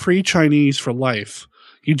you want to get free Chinese for life,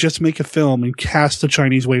 you just make a film and cast the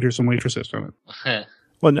Chinese waiters and waitresses in it.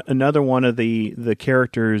 Well, another one of the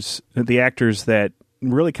characters, the actors that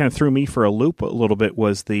really kind of threw me for a loop a little bit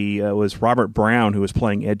was Robert Brown, who was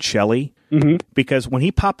playing Ed Shelley. Mm-hmm. Because when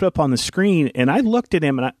he popped up on the screen and I looked at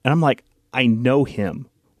him and I'm like, I know him.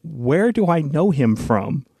 Where do I know him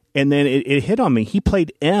from? And then it hit on me. He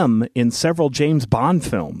played M in several James Bond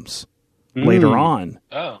films later on.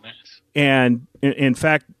 Oh, nice. And in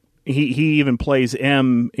fact, he even plays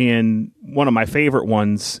M in one of my favorite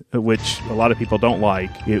ones, which a lot of people don't like,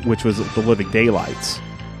 which was The Living Daylights.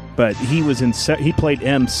 But he was he played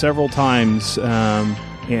M several times, and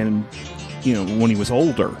when he was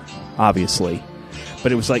older, obviously.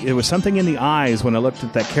 But it was like, there was something in the eyes when I looked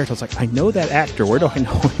at that character. I was like, I know that actor. Where do I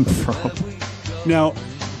know him from? Now,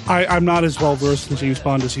 I'm not as well versed in James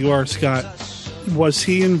Bond as you are, Scott. Was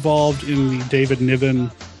he involved in the David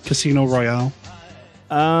Niven Casino Royale?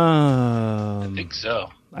 I think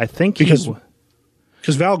so. I think because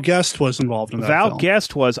Val Guest was involved in that film. Val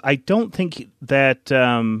Guest was. I don't think that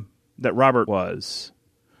that Robert was.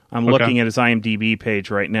 I'm looking at his IMDb page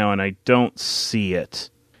right now, and I don't see it.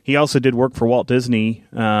 He also did work for Walt Disney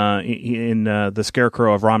in The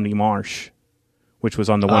Scarecrow of Romney Marsh, which was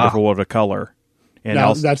on The Wonderful World of Color. And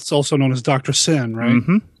now, that's also known as Dr. Sin, right?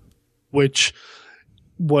 Mm-hmm. Which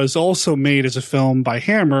was also made as a film by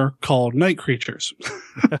Hammer called Night Creatures.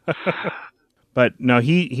 But no,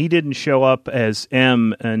 he didn't show up as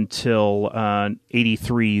M until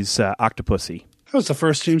 83's Octopussy. That was the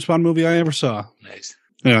first James Bond movie I ever saw. Nice.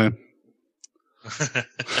 Yeah.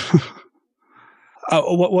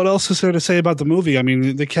 What else is there to say about the movie? I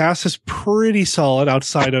mean, the cast is pretty solid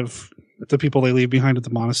outside of the people they leave behind at the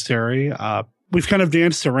monastery. We've kind of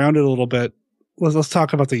danced around it a little bit. Let's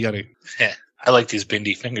talk about the Yeti. Yeah, I like these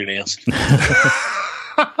bendy fingernails.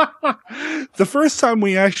 The first time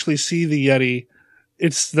we actually see the Yeti,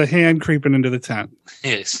 it's the hand creeping into the tent.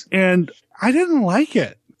 Yes. And I didn't like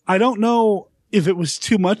it. I don't know if it was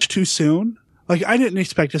too much too soon. Like, I didn't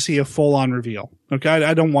expect to see a full-on reveal. Okay,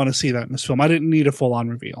 I don't want to see that in this film. I didn't need a full-on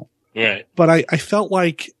reveal. Right. But I felt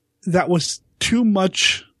like that was too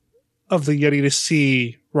much of the Yeti to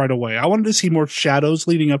see right away. I wanted to see more shadows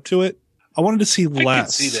leading up to it. I wanted to see less. I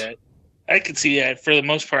could see that. I could see that for the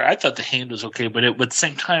most part. I thought the hand was okay, but at the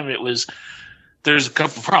same time, there's a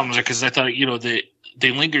couple problems there because I thought,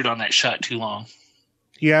 they lingered on that shot too long.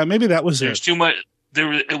 Yeah, maybe that was There's too much.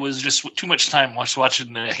 It was just too much time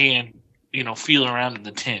watching the hand, feel around in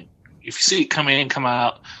the tent. If you see it come in, come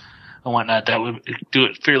out, and whatnot, that would do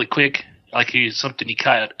it fairly quick. like he's something you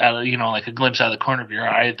caught out of, like a glimpse out of the corner of your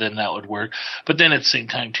eye, then that would work. But then at the same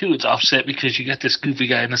time, too, it's offset because you got this goofy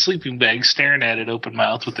guy in a sleeping bag staring at it open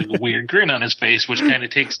mouth with a weird grin on his face, which kind of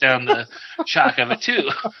takes down the shock of it, too.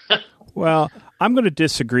 Well, I'm going to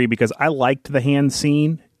disagree because I liked the hand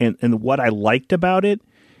scene, and what I liked about it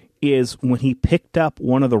is when he picked up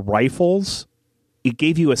one of the rifles, it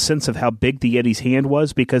gave you a sense of how big the Yeti's hand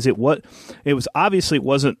was, because it was obviously it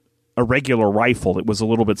wasn't a regular rifle. It was a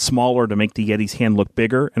little bit smaller to make the Yeti's hand look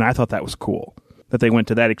bigger, and I thought that was cool that they went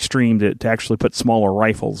to that extreme to actually put smaller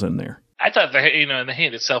rifles in there. I thought the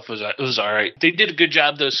hand itself was all right. They did a good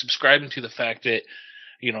job though subscribing to the fact that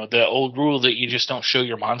the old rule that you just don't show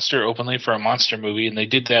your monster openly for a monster movie, and they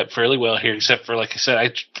did that fairly well here. Except for, like I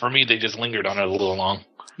said, for me they just lingered on it a little long.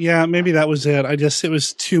 Yeah, maybe that was it. It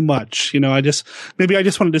was too much. I just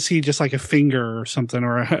wanted to see just like a finger or something,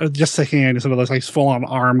 or just a hand instead of this like full on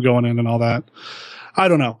arm going in and all that. I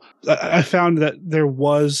don't know. I found that there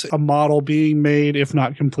was a model being made, if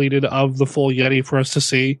not completed, of the full Yeti for us to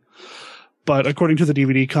see. But according to the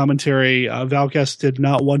DVD commentary, Val Guest did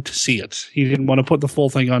not want to see it. He didn't want to put the full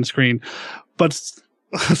thing on screen. But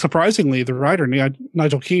surprisingly, the writer,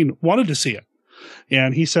 Nigel Keane, wanted to see it.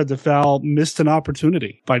 And he said that Val missed an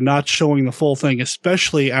opportunity by not showing the full thing,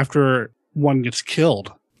 especially after one gets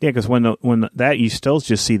killed. Yeah, because when that you still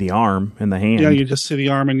just see the arm and the hand. Yeah, you just see the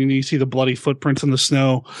arm and then you see the bloody footprints in the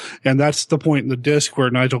snow. And that's the point in the disc where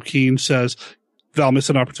Nigel Keane says, Val missed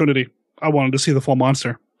an opportunity. I wanted to see the full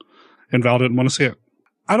monster. And Val didn't want to see it.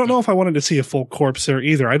 I don't know if I wanted to see a full corpse there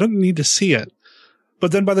either. I didn't need to see it.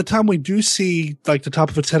 But then by the time we do see like the top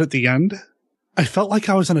of its head at the end, I felt like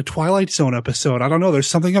I was in a Twilight Zone episode. I don't know. There's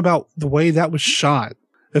something about the way that was shot.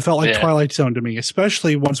 It felt like Twilight Zone to me,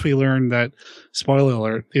 especially once we learned that, spoiler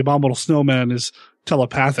alert, the Abominable Snowman is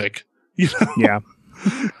telepathic. Yeah.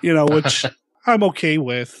 Which I'm okay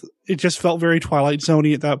with. It just felt very Twilight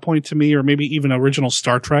Zone-y at that point to me, or maybe even original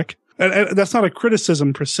Star Trek. And that's not a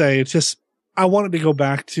criticism per se. It's just I wanted to go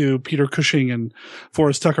back to Peter Cushing and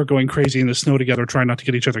Forrest Tucker going crazy in the snow together, trying not to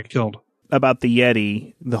get each other killed. About the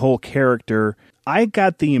Yeti, the whole character, I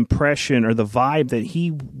got the impression or the vibe that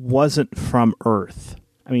he wasn't from Earth.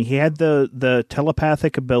 I mean, he had the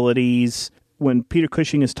telepathic abilities. When Peter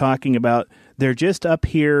Cushing is talking about they're just up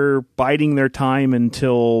here biding their time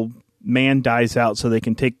until man dies out so they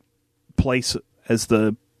can take place as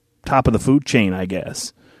the top of the food chain, I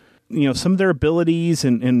guess. Some of their abilities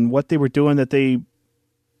and what they were doing, that they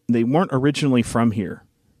weren't originally from here.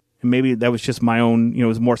 And maybe that was just my own, it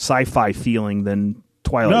was more sci-fi feeling than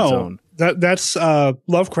Twilight Zone. That's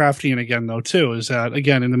Lovecraftian again, though, too, is that,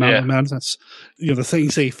 again, in the Mountain of Madness, the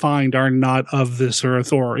things they find are not of this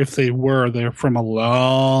earth, or if they were, they're from a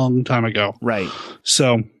long time ago. Right.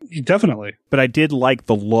 So, definitely. But I did like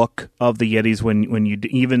the look of the Yetis when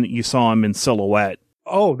you saw them in silhouette.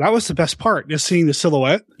 Oh, that was the best part, just seeing the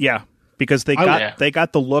silhouette? Yeah, because they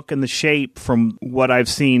got the look and the shape from what I've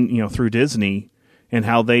seen, through Disney and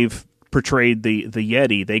how they've portrayed the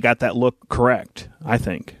Yeti. They got that look correct, I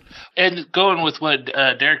think. And going with what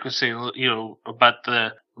Derek was saying, about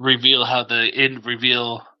the reveal, how the end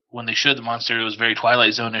reveal when they showed the monster, it was very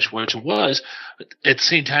Twilight Zone-ish, which it was. At the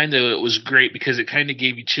same time, though, it was great because it kind of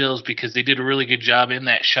gave you chills, because they did a really good job in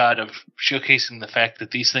that shot of showcasing the fact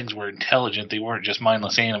that these things were intelligent. They weren't just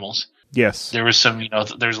mindless animals. Yes. There was some,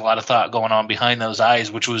 there's a lot of thought going on behind those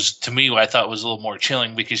eyes, which was, to me, what I thought was a little more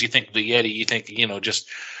chilling, because you think of the Yeti, you think, just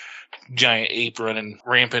giant ape running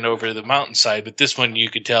rampant over the mountainside. But this one, you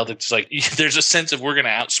could tell that it's like, there's a sense of we're going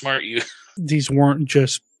to outsmart you. These weren't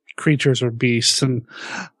just creatures or beasts. And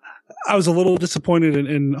I was a little disappointed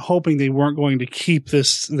in hoping they weren't going to keep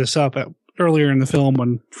this up earlier in the film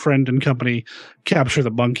when Friend and company capture the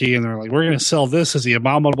Bunkie, and they're like, we're going to sell this as the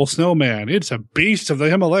Abominable Snowman. It's a beast of the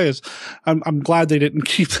Himalayas. I'm glad they didn't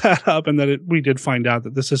keep that up, and that we did find out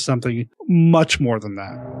that this is something much more than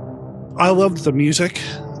that. I loved the music.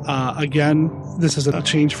 Again, this is a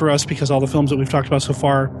change for us because all the films that we've talked about so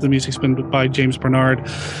far, the music's been by James Bernard.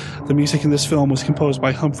 The music in this film was composed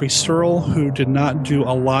by Humphrey Searle, who did not do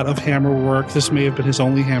a lot of Hammer work. This may have been his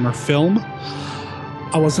only Hammer film.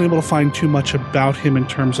 I wasn't able to find too much about him in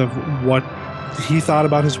terms of what he thought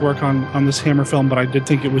about his work on this Hammer film, but I did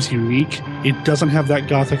think it was unique. It doesn't have that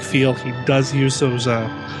gothic feel. He does use those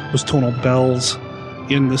tonal bells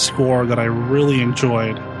in the score that I really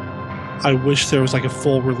enjoyed. I wish there was like a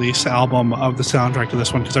full release album of the soundtrack to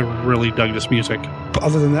this one, because I really dug this music. But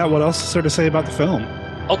other than that, what else is there to say about the film?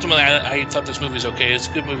 Ultimately, I thought this movie was okay. It's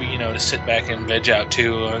a good movie, to sit back and veg out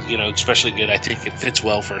to. Especially good. I think it fits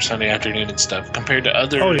well for a Sunday afternoon and stuff. Compared to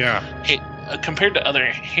other, compared to other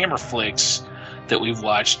Hammer flicks that we've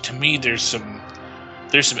watched, to me, there's some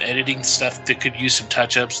There's some editing stuff that could use some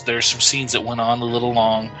touch-ups. There's some scenes that went on a little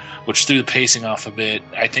long, which threw the pacing off a bit.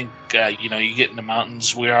 I think, you get in the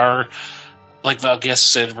mountains. We are, like Val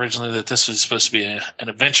Guest said originally, that this was supposed to be an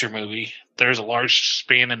adventure movie. There's a large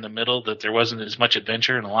span in the middle that there wasn't as much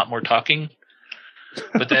adventure and a lot more talking.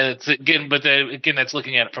 But that's again, that's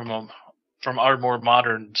looking at it from our more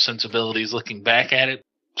modern sensibilities, looking back at it.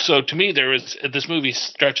 So to me, this movie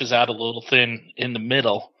stretches out a little thin in the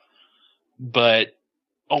middle, but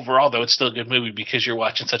overall, though, it's still a good movie because you're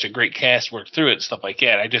watching such a great cast work through it and stuff like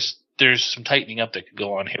that. There's some tightening up that could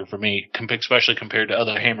go on here for me, especially compared to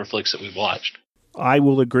other Hammer flicks that we've watched. I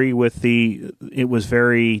will agree with it was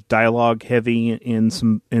very dialogue heavy in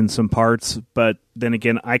some parts, but then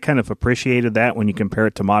again, I kind of appreciated that when you compare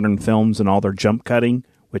it to modern films and all their jump cutting,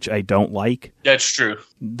 which I don't like. That's true.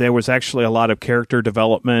 There was actually a lot of character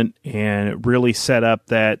development, and it really set up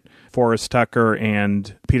that Forrest Tucker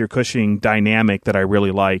and Peter Cushing dynamic that I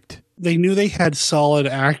really liked. They knew they had solid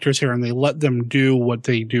actors here, and they let them do what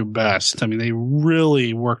they do best. I mean, they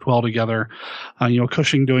really worked well together.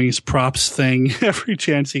 Cushing doing his props thing every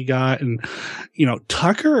chance he got. And,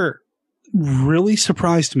 Tucker really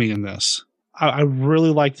surprised me in this. I really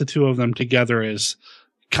like the two of them together as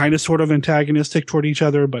kind of sort of antagonistic toward each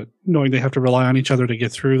other, but knowing they have to rely on each other to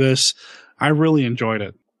get through this. I really enjoyed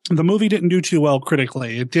it. The movie didn't do too well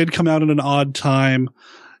critically. It did come out at an odd time.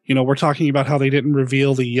 We're talking about how they didn't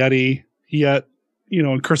reveal the Yeti yet,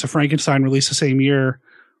 and Curse of Frankenstein released the same year.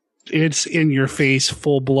 It's in your face,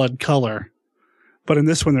 full blood color. But in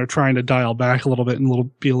this one, they're trying to dial back a little bit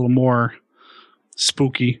and be a little more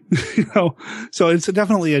spooky, So it's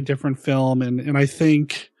definitely a different film. And I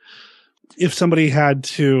think if somebody had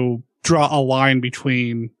to draw a line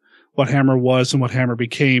between what Hammer was and what Hammer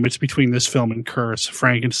became, it's between this film and Curse of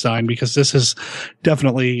Frankenstein, because this is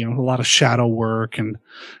definitely, a lot of shadow work and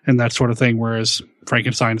that sort of thing, whereas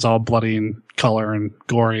Frankenstein's all bloody and color and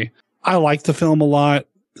gory. I like the film a lot.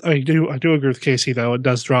 I do agree with Casey, though. It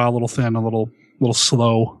does draw a little thin, a little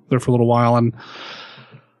slow there for a little while, and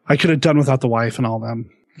I could have done without the wife and all them.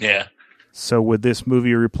 Yeah. So would this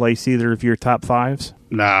movie replace either of your top fives?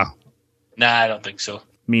 Nah, I don't think so.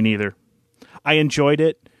 Me neither. I enjoyed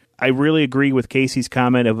it. I really agree with Casey's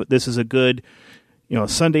comment of this is a good,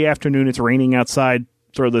 Sunday afternoon, it's raining outside,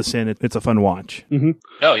 throw this in. It's a fun watch. Mm-hmm.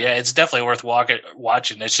 Oh, yeah, it's definitely worth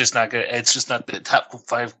watching. It's just not good. It's just not the top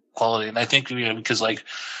 5 quality. And I think, because like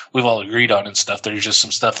we've all agreed on and stuff, there's just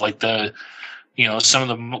some stuff like some of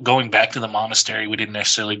them going back to the monastery we didn't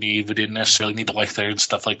necessarily need. We didn't necessarily need the wife there and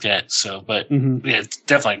stuff like that. So, but yeah, it's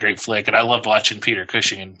definitely a great flick. And I loved watching Peter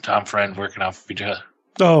Cushing and Tom Friend working off each other.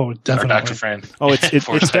 Oh, definitely. Or Dr. Friend. Oh,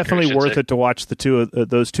 it's definitely worth it to watch the two of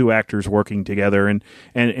those two actors working together.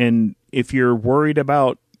 And if you're worried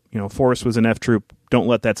about, Forrest was an F Troop, don't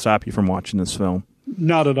let that stop you from watching this film.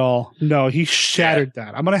 Not at all. No, he shattered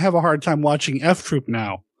that. I'm going to have a hard time watching F Troop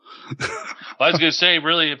now. Well, I was going to say,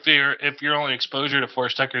 really, if your only exposure to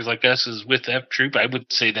Forrest Tuckers like us is with F Troop, I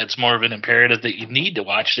would say that's more of an imperative that you need to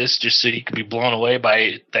watch this just so you can be blown away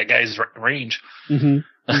by that guy's range. Mm-hmm.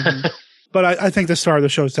 Mm-hmm. But I think the star of the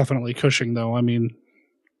show is definitely Cushing, though. I mean,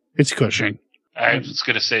 it's Cushing. I was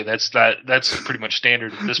going to say that's pretty much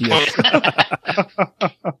standard at this point.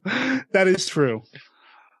 That is true.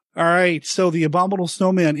 All right, so The Abominable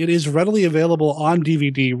Snowman, it is readily available on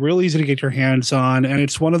DVD, real easy to get your hands on, and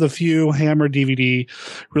it's one of the few Hammer DVD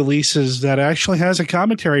releases that actually has a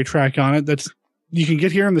commentary track on it that's you can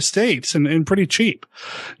get here in the States and pretty cheap.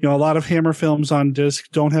 A lot of Hammer films on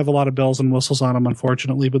disc don't have a lot of bells and whistles on them,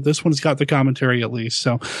 unfortunately, but this one's got the commentary at least.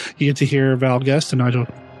 So you get to hear Val Guest and Nigel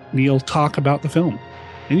Neal talk about the film.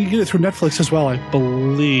 And you can get it through Netflix as well, I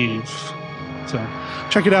believe. So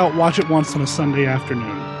check it out. Watch it once on a Sunday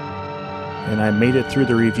afternoon. And I made it through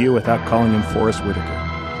the review without calling him Forrest Whitaker.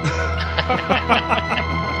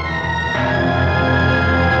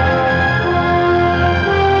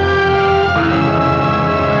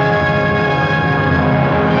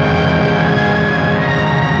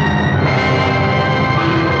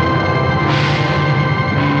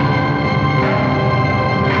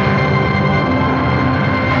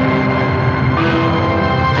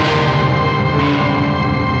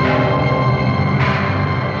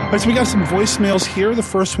 All right, so we got some voicemails here. The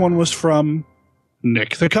first one was from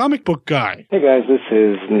Nick, the comic book guy. Hey guys, this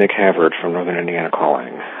is Nick Havert from Northern Indiana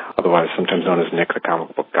Calling, otherwise sometimes known as Nick, the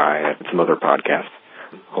comic book guy at some other podcasts.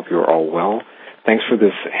 Hope you're all well. Thanks for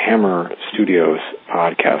this Hammer Studios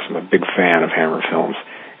podcast. I'm a big fan of Hammer films,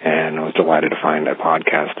 and I was delighted to find a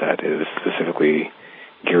podcast that is specifically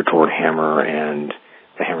geared toward Hammer and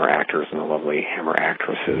the Hammer actors and the lovely Hammer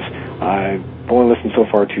actresses. I've only listened so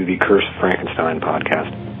far to the Curse of Frankenstein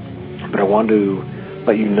podcast, but I wanted to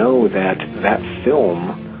let you know that that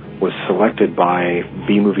film was selected by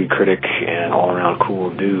B-movie critic and all-around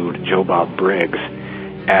cool dude Joe Bob Briggs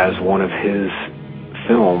as one of his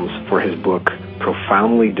films for his book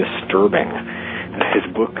Profoundly Disturbing.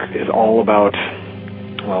 His book is all about,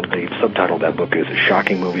 well, the subtitle of that book is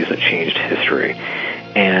Shocking Movies That Changed History.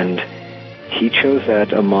 And he chose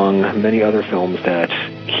that among many other films that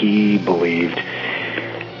he believed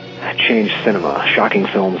changed cinema, shocking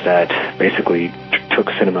films that basically took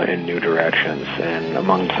cinema in new directions. And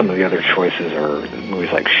among some of the other choices are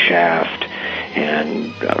movies like Shaft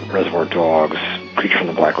and Reservoir Dogs, Creature from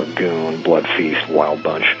the Black Lagoon, Blood Feast, Wild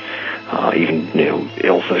Bunch, even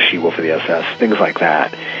Ilsa, She-Wolf of the SS, things like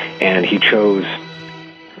that. And he chose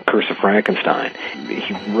Curse of Frankenstein.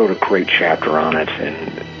 He wrote a great chapter on it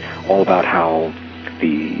and all about how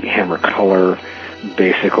the Hammer color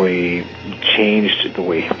basically changed the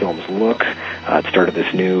way films look. It started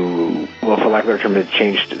this new, well, for lack of a better term, it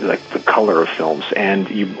changed like the color of films. And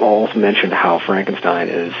you also mentioned how Frankenstein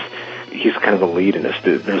he's kind of the lead in this.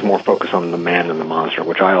 There's more focus on the man than the monster,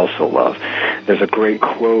 which I also love. There's a great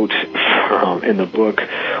quote in the book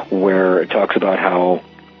where it talks about how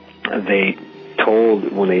they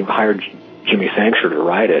told, when they hired Jimmy Sankster to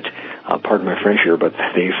write it, pardon my French here, but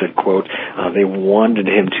they said, quote, they wanted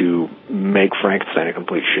him to make Frankenstein a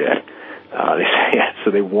complete shit.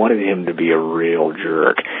 So they wanted him to be a real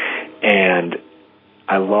jerk. And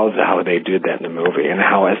I love how they did that in the movie, and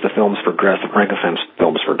how as the films progress, the Frankenstein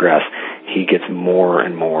films progress, he gets more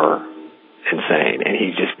and more insane, and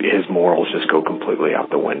his morals just go completely out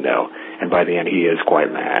the window. And by the end, he is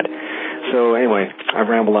quite mad. So anyway, I've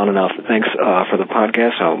rambled on enough. Thanks for the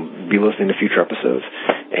podcast. I'll be listening to future episodes.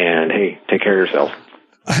 And hey, take care of yourself.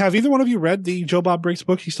 Have either one of you read the Joe Bob Briggs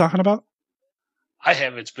book he's talking about? I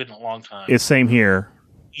have. It's been a long time. It's same here.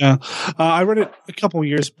 Yeah. I read it a couple of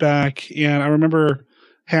years back, and I remember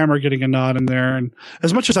Hammer getting a nod in there. And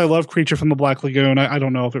as much as I love Creature from the Black Lagoon, I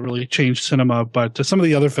don't know if it really changed cinema, but some of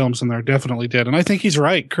the other films in there definitely did. And I think he's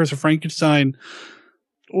right. Curse of Frankenstein,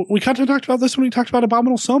 we kind of talked about this when we talked about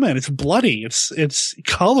Abominable Snowman. It's bloody. It's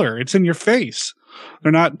color. It's in your face.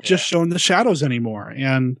 They're not just showing the shadows anymore.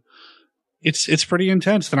 And it's pretty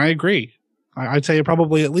intense. And I agree. I'd say it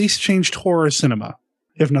probably at least changed horror cinema,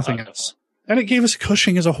 if nothing else. And it gave us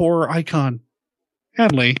Cushing as a horror icon.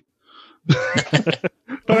 And Lee.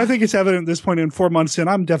 But I think it's evident at this point, in 4 months in,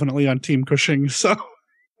 I'm definitely on Team Cushing. So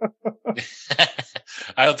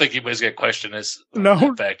I don't think anybody's going to question this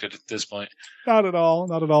fact at this point. Not at all.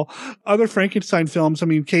 Not at all. Other Frankenstein films. I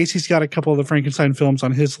mean, Casey's got a couple of the Frankenstein films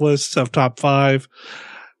on his list of top 5.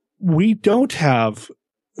 We don't have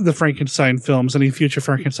the Frankenstein films, any future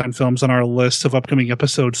Frankenstein films on our list of upcoming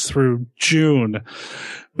episodes through June,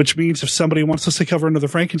 which means if somebody wants us to cover another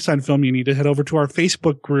Frankenstein film, you need to head over to our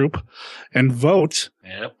Facebook group and vote.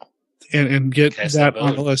 Yep. And get that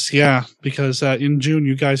on the list. Yeah. Because, in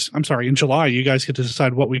July, you guys get to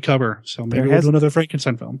decide what we cover. So maybe we'll do another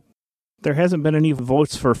Frankenstein film. There hasn't been any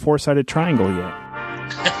votes for Four-Sided Triangle yet.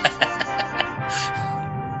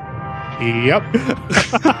 Yep.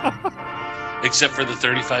 Except for the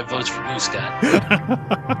 35 votes for you, Scott.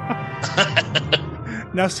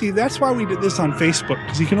 Now, see, that's why we did this on Facebook,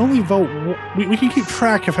 because you can only vote. We can keep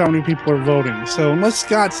track of how many people are voting. So unless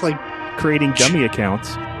Scott's like creating dummy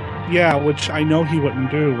accounts. Yeah, which I know he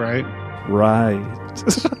wouldn't do, right? Right.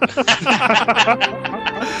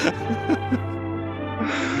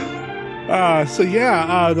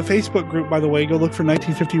 The Facebook group, by the way, go look for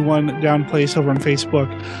 1951 Down Place over on Facebook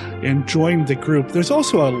and join the group. There's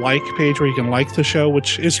also a like page where you can like the show,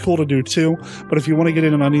 which is cool to do too. But if you want to get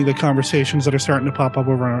in on any of the conversations that are starting to pop up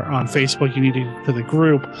over on Facebook, you need to get to the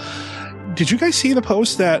group. Did you guys see the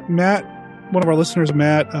post that Matt, one of our listeners,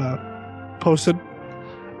 Matt, posted?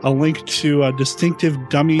 A link to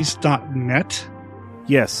distinctivedummies.net.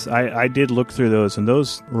 Yes, I did look through those, and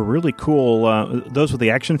those were really cool. Those were the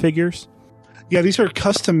action figures? Yeah, these are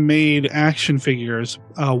custom-made action figures,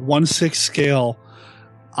 1/6 scale.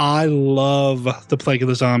 I love the Plague of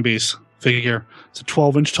the Zombies figure. It's a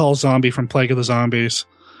 12-inch tall zombie from Plague of the Zombies.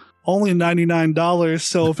 Only $99,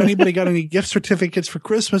 so if anybody got any gift certificates for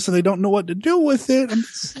Christmas and they don't know what to do with it,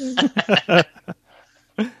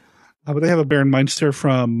 but they have a Baron Meinster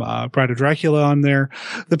from Bride of Dracula on there.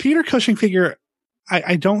 The Peter Cushing figure,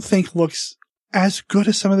 I don't think looks as good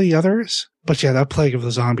as some of the others. But yeah, that Plague of the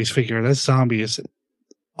Zombies figure, that zombie is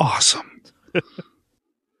awesome.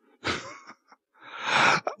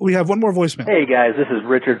 We have one more voicemail. Hey guys, this is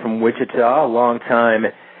Richard from Wichita, a long-time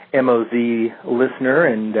MOZ listener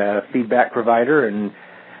and feedback provider, and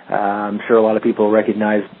I'm sure a lot of people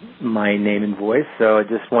recognize my name and voice, so I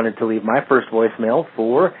just wanted to leave my first voicemail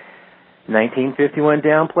for 1951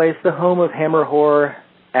 Downplace, the home of Hammer Horror.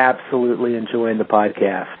 Absolutely enjoying the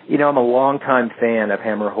podcast. You know, I'm a longtime fan of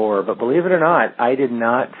Hammer Horror, but believe it or not, I did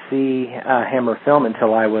not see Hammer film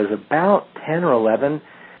until I was about 10 or 11.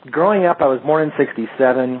 Growing up, I was born in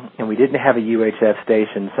 67, and we didn't have a UHF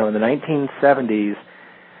station, so in the 1970s,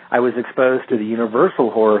 I was exposed to the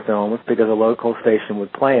Universal horror films because a local station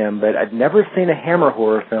would play them, but I'd never seen a Hammer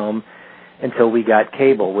horror film until we got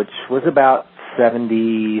cable, which was about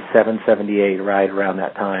 77, 78, right around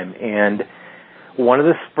that time. And one of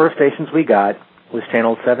the first stations we got was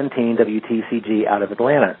Channel 17 WTCG out of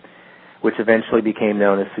Atlanta, which eventually became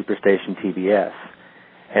known as Superstation TBS.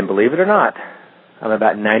 And believe it or not, I'm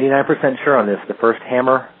about 99% sure on this, the first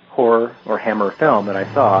Hammer horror or Hammer film that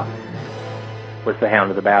I saw was The Hound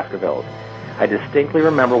of the Baskervilles. I distinctly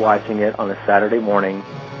remember watching it on a Saturday morning.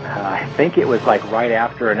 I think it was like right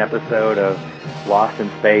after an episode of Lost in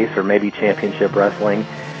Space or maybe Championship Wrestling,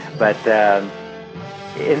 but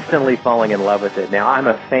instantly falling in love with it. Now, I'm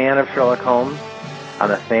a fan of Sherlock Holmes,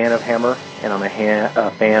 I'm a fan of Hammer, and I'm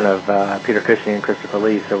a fan of Peter Cushing and Christopher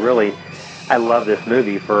Lee, so really, I love this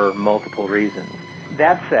movie for multiple reasons.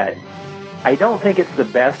 That said, I don't think it's the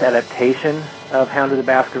best adaptation of Hound of the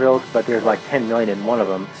Baskervilles, but there's like 10 million in one of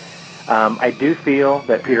them. I do feel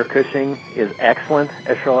that Peter Cushing is excellent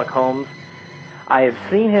as Sherlock Holmes. I have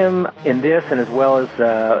seen him in this and as well as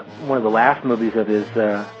one of the last movies of his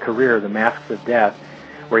career, The Masks of Death,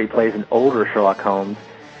 where he plays an older Sherlock Holmes,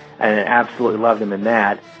 and I absolutely loved him in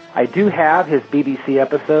that. I do have his BBC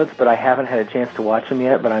episodes, but I haven't had a chance to watch them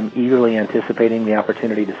yet, but I'm eagerly anticipating the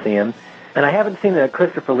opportunity to see him. And I haven't seen the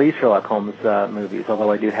Christopher Lee Sherlock Holmes movies, although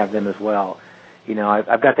I do have them as well. You know,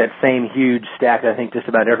 I've got that same huge stack that I think just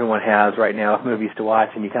about everyone has right now of movies to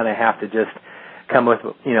watch, and you kind of have to just come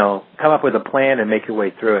up with a plan and make your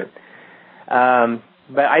way through it.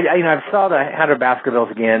 But I saw the Hound of Baskervilles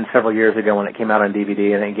again several years ago when it came out on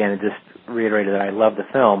DVD, and again, it just reiterated that I love the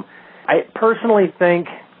film. I personally think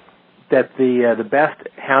that the best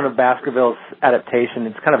Hound of Baskervilles adaptation,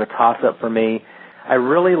 it's kind of a toss-up for me. I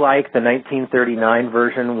really like the 1939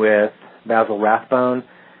 version with Basil Rathbone.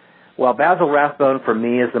 While Basil Rathbone, for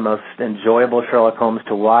me, is the most enjoyable Sherlock Holmes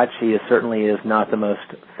to watch, he certainly is not the most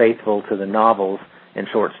faithful to the novels and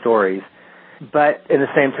short stories. But in the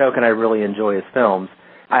same token, I really enjoy his films.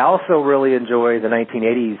 I also really enjoy the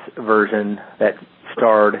 1980s version that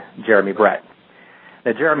starred Jeremy Brett.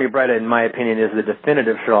 Now, Jeremy Brett, in my opinion, is the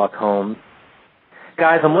definitive Sherlock Holmes.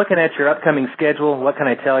 Guys, I'm looking at your upcoming schedule. What can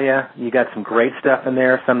I tell you? You got some great stuff in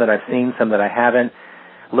there, some that I've seen, some that I haven't.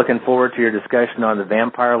 Looking forward to your discussion on The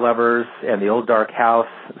Vampire Lovers and The Old Dark House.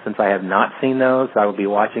 Since I have not seen those, I will be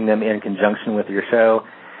watching them in conjunction with your show.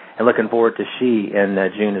 And looking forward to She in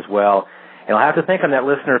June as well. And I'll have to think on that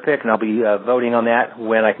listener pick, and I'll be voting on that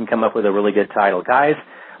when I can come up with a really good title. Guys,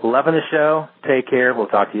 loving the show. Take care. We'll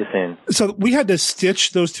talk to you soon. So we had to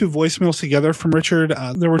stitch those two voicemails together from Richard.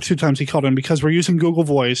 There were 2 times he called in because we're using Google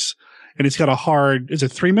Voice, and it's got a hard, is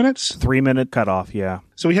it 3 minutes? 3 minute cutoff, yeah.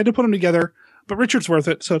 So we had to put them together, but Richard's worth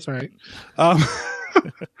it, so it's all right.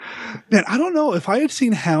 Man, I don't know. If I had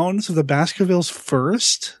seen Hounds of the Baskervilles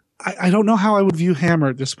first, I don't know how I would view Hammer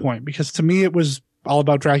at this point, because to me it was all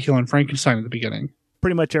about Dracula and Frankenstein at the beginning.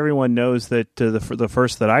 Pretty much everyone knows that the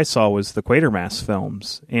first that I saw was the Quatermass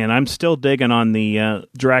films, and I'm still digging on the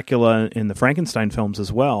Dracula and the Frankenstein films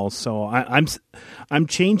as well. So I'm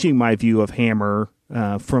changing my view of Hammer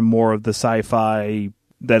from more of the sci-fi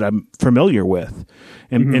that I'm familiar with,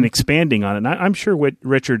 and expanding on it. And I'm sure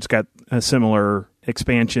Richard's got a similar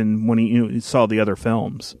expansion when he saw the other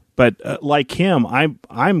films. But like him,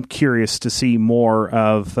 I'm curious to see more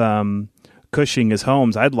of Cushing as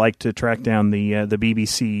Holmes. I'd like to track down the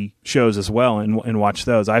BBC shows as well and watch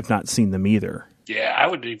those. I've not seen them either. Yeah, I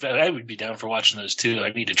would be down for watching those too.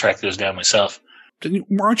 I need to track those down myself.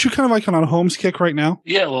 Aren't you kind of like on a Holmes kick right now?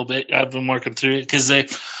 Yeah, a little bit. I've been working through it because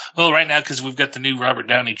right now because we've got the new Robert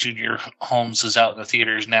Downey Jr. Holmes is out in the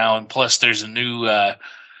theaters now, and plus there's a new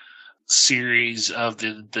series of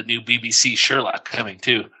the new BBC Sherlock coming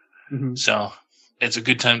too. Mm-hmm. So it's a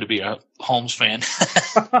good time to be a Holmes fan.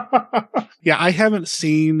 Yeah, I haven't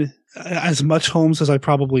seen as much Holmes as I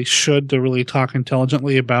probably should to really talk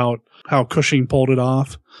intelligently about how Cushing pulled it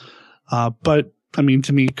off. But, I mean,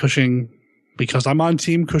 to me, Cushing, because I'm on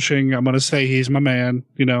Team Cushing, I'm going to say he's my man,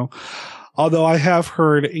 Although I have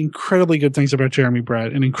heard incredibly good things about Jeremy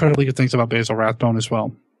Brett and incredibly good things about Basil Rathbone as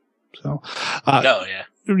well. So,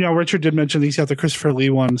 Richard did mention he's got the Christopher Lee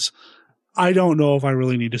ones. I don't know if I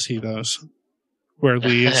really need to see those. Where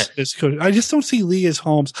Lee is I just don't see Lee as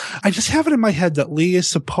Holmes. I just have it in my head that Lee is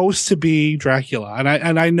supposed to be Dracula.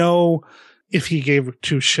 And I know if he gave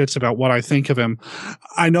two shits about what I think of him.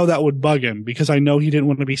 I know that would bug him because I know he didn't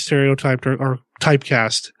want to be stereotyped or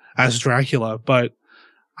typecast as Dracula, but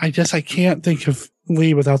I can't think of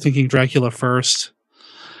Lee without thinking Dracula first.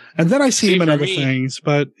 And then I see him in other things,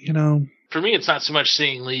 but For me, it's not so much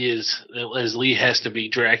seeing Lee as Lee has to be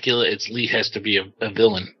Dracula, it's Lee has to be a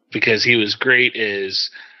villain, because he was great as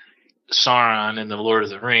Sauron in The Lord of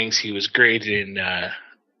the Rings. He was great in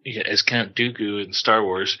as Count Dooku in Star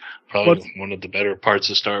Wars, probably one of the better parts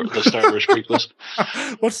of the Star Wars prequels.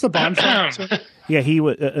 What's the bonfire? Yeah, he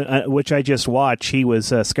which I just watched. He was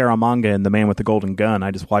Scaramanga in The Man with the Golden Gun.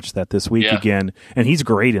 I just watched that this week again, and he's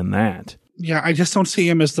great in that. Yeah, I just don't see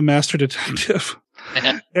him as the master detective.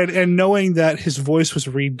 and knowing that his voice was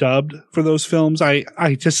redubbed for those films, I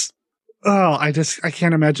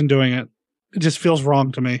can't imagine doing it. It just feels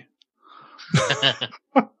wrong to me.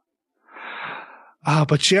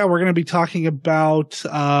 But yeah, we're going to be talking about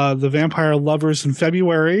the Vampire Lovers in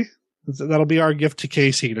February. That'll be our gift to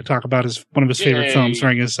Casey to talk about one of his favorite films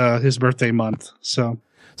during his birthday month. So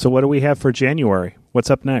what do we have for January? What's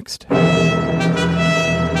up next?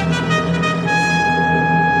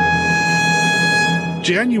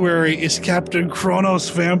 January is Captain Kronos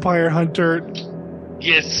Vampire Hunter.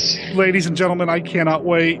 Yes. Ladies and gentlemen, I cannot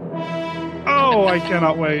wait. Oh, I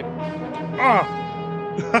cannot wait.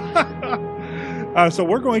 So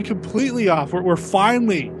we're going completely off. We're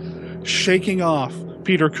finally shaking off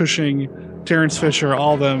Peter Cushing, Terrence Fisher,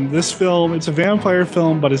 all of them. This film, it's a vampire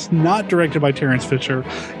film, but it's not directed by Terrence Fisher.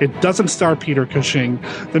 It doesn't star Peter Cushing.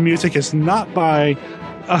 The music is not by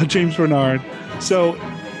James Bernard. So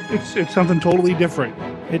it's something totally different.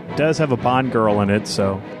 It does have a Bond girl in it,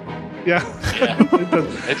 so... Yeah.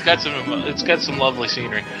 It's got some lovely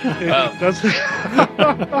scenery. It does.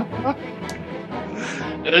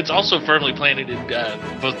 It's also firmly planted in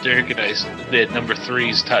both Derek and I at number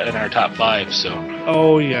 3's in our top 5. So.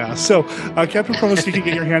 Oh yeah. So Captain Kronos you can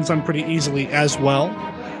get your hands on pretty easily as well.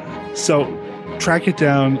 So track it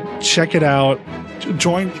down, check it out,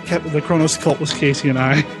 join the Kronos cult with Casey and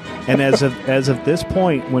I. And as of this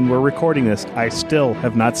point, when we're recording this, I still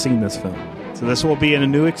have not seen this film. So this will be a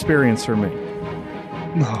new experience for me.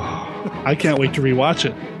 I can't wait to rewatch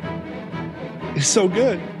it. It's so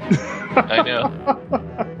good. I know.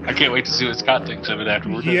 I can't wait to see what Scott thinks of it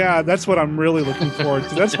afterwards. Yeah, that's what I'm really looking forward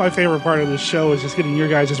to. That's my favorite part of this show, is just getting your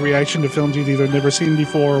guys' reaction to films you've either never seen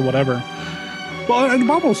before or whatever. Well, and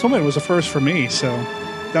Abominable Snowman was a first for me, so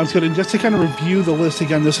sounds good. And just to kind of review the list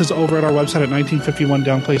again, this is over at our website at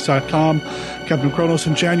 1951downplace.com. Captain Kronos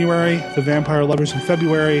in January, The Vampire Lovers in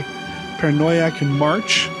February, Paranoiac in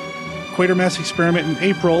March, Quatermass Experiment in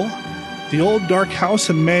April, The Old Dark House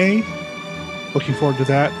in May. Looking forward to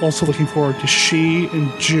that. Also looking forward to She in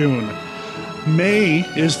June. May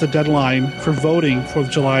is the deadline for voting for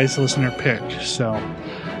July's listener pick. So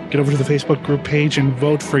get over to the Facebook group page and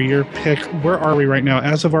vote for your pick. Where are we right now?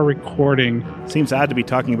 As of our recording. Seems odd to be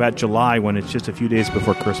talking about July when it's just a few days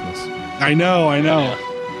before Christmas. I know.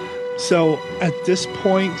 So at this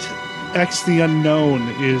point, X the Unknown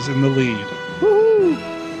is in the lead. Woo-hoo!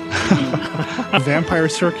 Vampire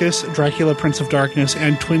Circus, Dracula, Prince of Darkness,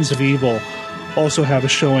 and Twins of Evil also have a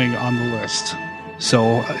showing on the list.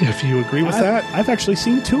 So if you agree with that... I've actually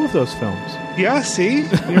seen 2 of those films. Yeah, see?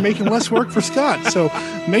 You're making less work for Scott. So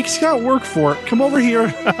make Scott work for it. Come over here. All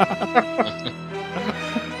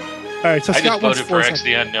right, so I Scott just voted for X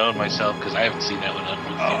the Unknown myself because I haven't seen that one.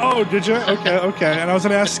 Oh, did you? Okay. And I was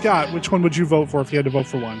going to ask Scott, which one would you vote for if you had to vote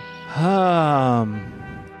for one?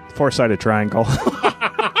 Four-Sided Triangle.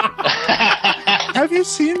 Have you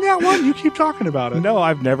seen that one? You keep talking about it. No,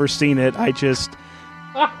 I've never seen it. I just...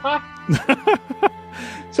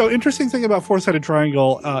 So, interesting thing about Four-Sided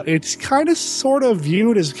Triangle, it's kind of sort of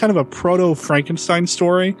viewed as kind of a proto-Frankenstein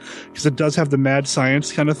story, because it does have the mad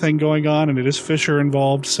science kind of thing going on, and it is Fisher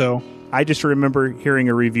involved, so... I just remember hearing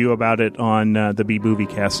a review about it on the B-Movie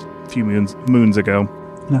Cast a few moons ago.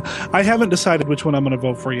 I haven't decided which one I'm going to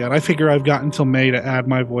vote for yet. I figure I've got until May to add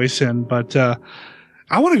my voice in, but...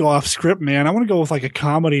 I want to go off script, man. I want to go with like a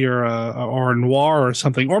comedy or a noir or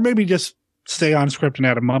something, or maybe just stay on script and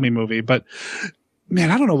add a mummy movie. But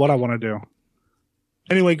man, I don't know what I want to do.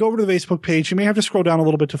 Anyway, go over to the Facebook page. You may have to scroll down a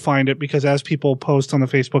little bit to find it because as people post on the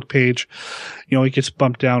Facebook page, it gets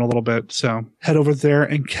bumped down a little bit. So head over there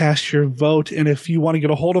and cast your vote. And if you want to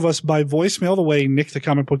get a hold of us by voicemail, the way Nick the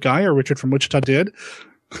Comic Book Guy or Richard from Wichita did.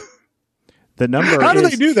 The number How do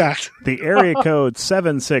they do that? The area code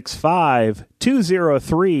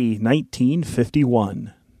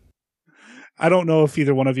 765-203-1951. I don't know if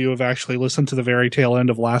either one of you have actually listened to the very tail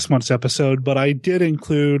end of last month's episode, but I did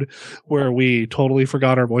include where we totally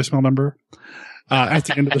forgot our voicemail number. at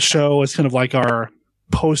the end of the show as kind of like our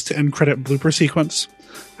post-end credit blooper sequence.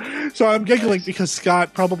 So I'm giggling because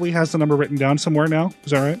Scott probably has the number written down somewhere now.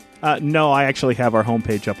 Is that right? No, I actually have our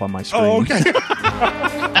homepage up on my screen. Oh, okay.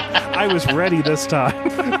 I was ready this time.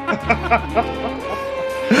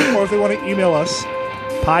 Or if they want to email us,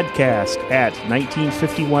 podcast at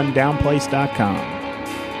 1951downplace.com.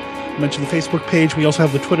 Mention the Facebook page. We also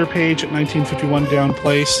have the Twitter page at 1951 Down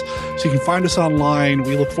Place, so you can find us online.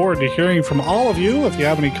 We look forward to hearing from all of you. If you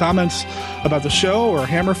have any comments about the show or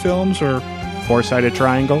Hammer films or Four-Sided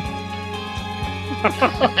Triangle.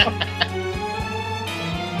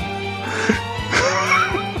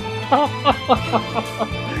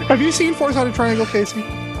 Have you seen Four-Sided Triangle, Casey?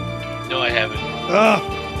 No, I haven't.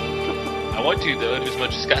 I want to, though, as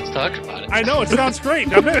much as Scott's talking about it. I know, it sounds great,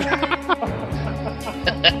 doesn't it?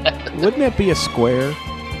 Wouldn't it be a square?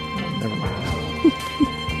 Never mind.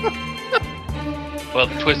 Well,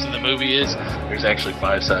 the twist of the movie is there's actually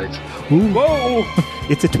 5 sides. Ooh. Whoa!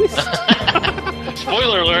 It's a twist.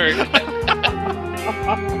 Spoiler alert!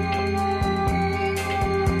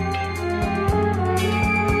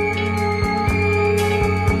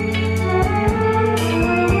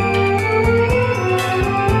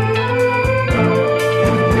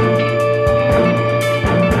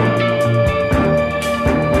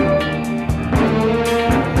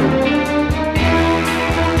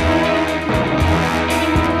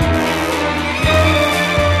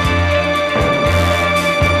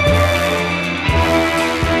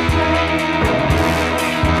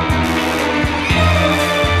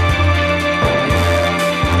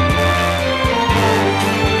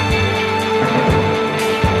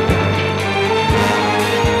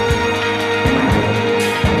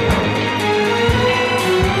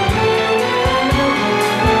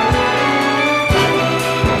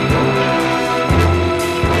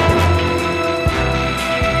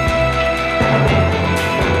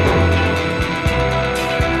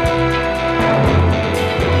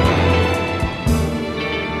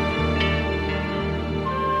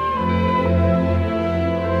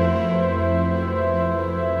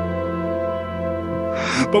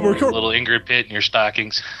 But we're little Ingrid Pitt in your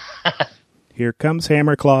stockings. Here comes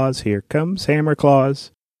Hammer Claus. Here comes Hammer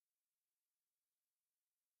Claus.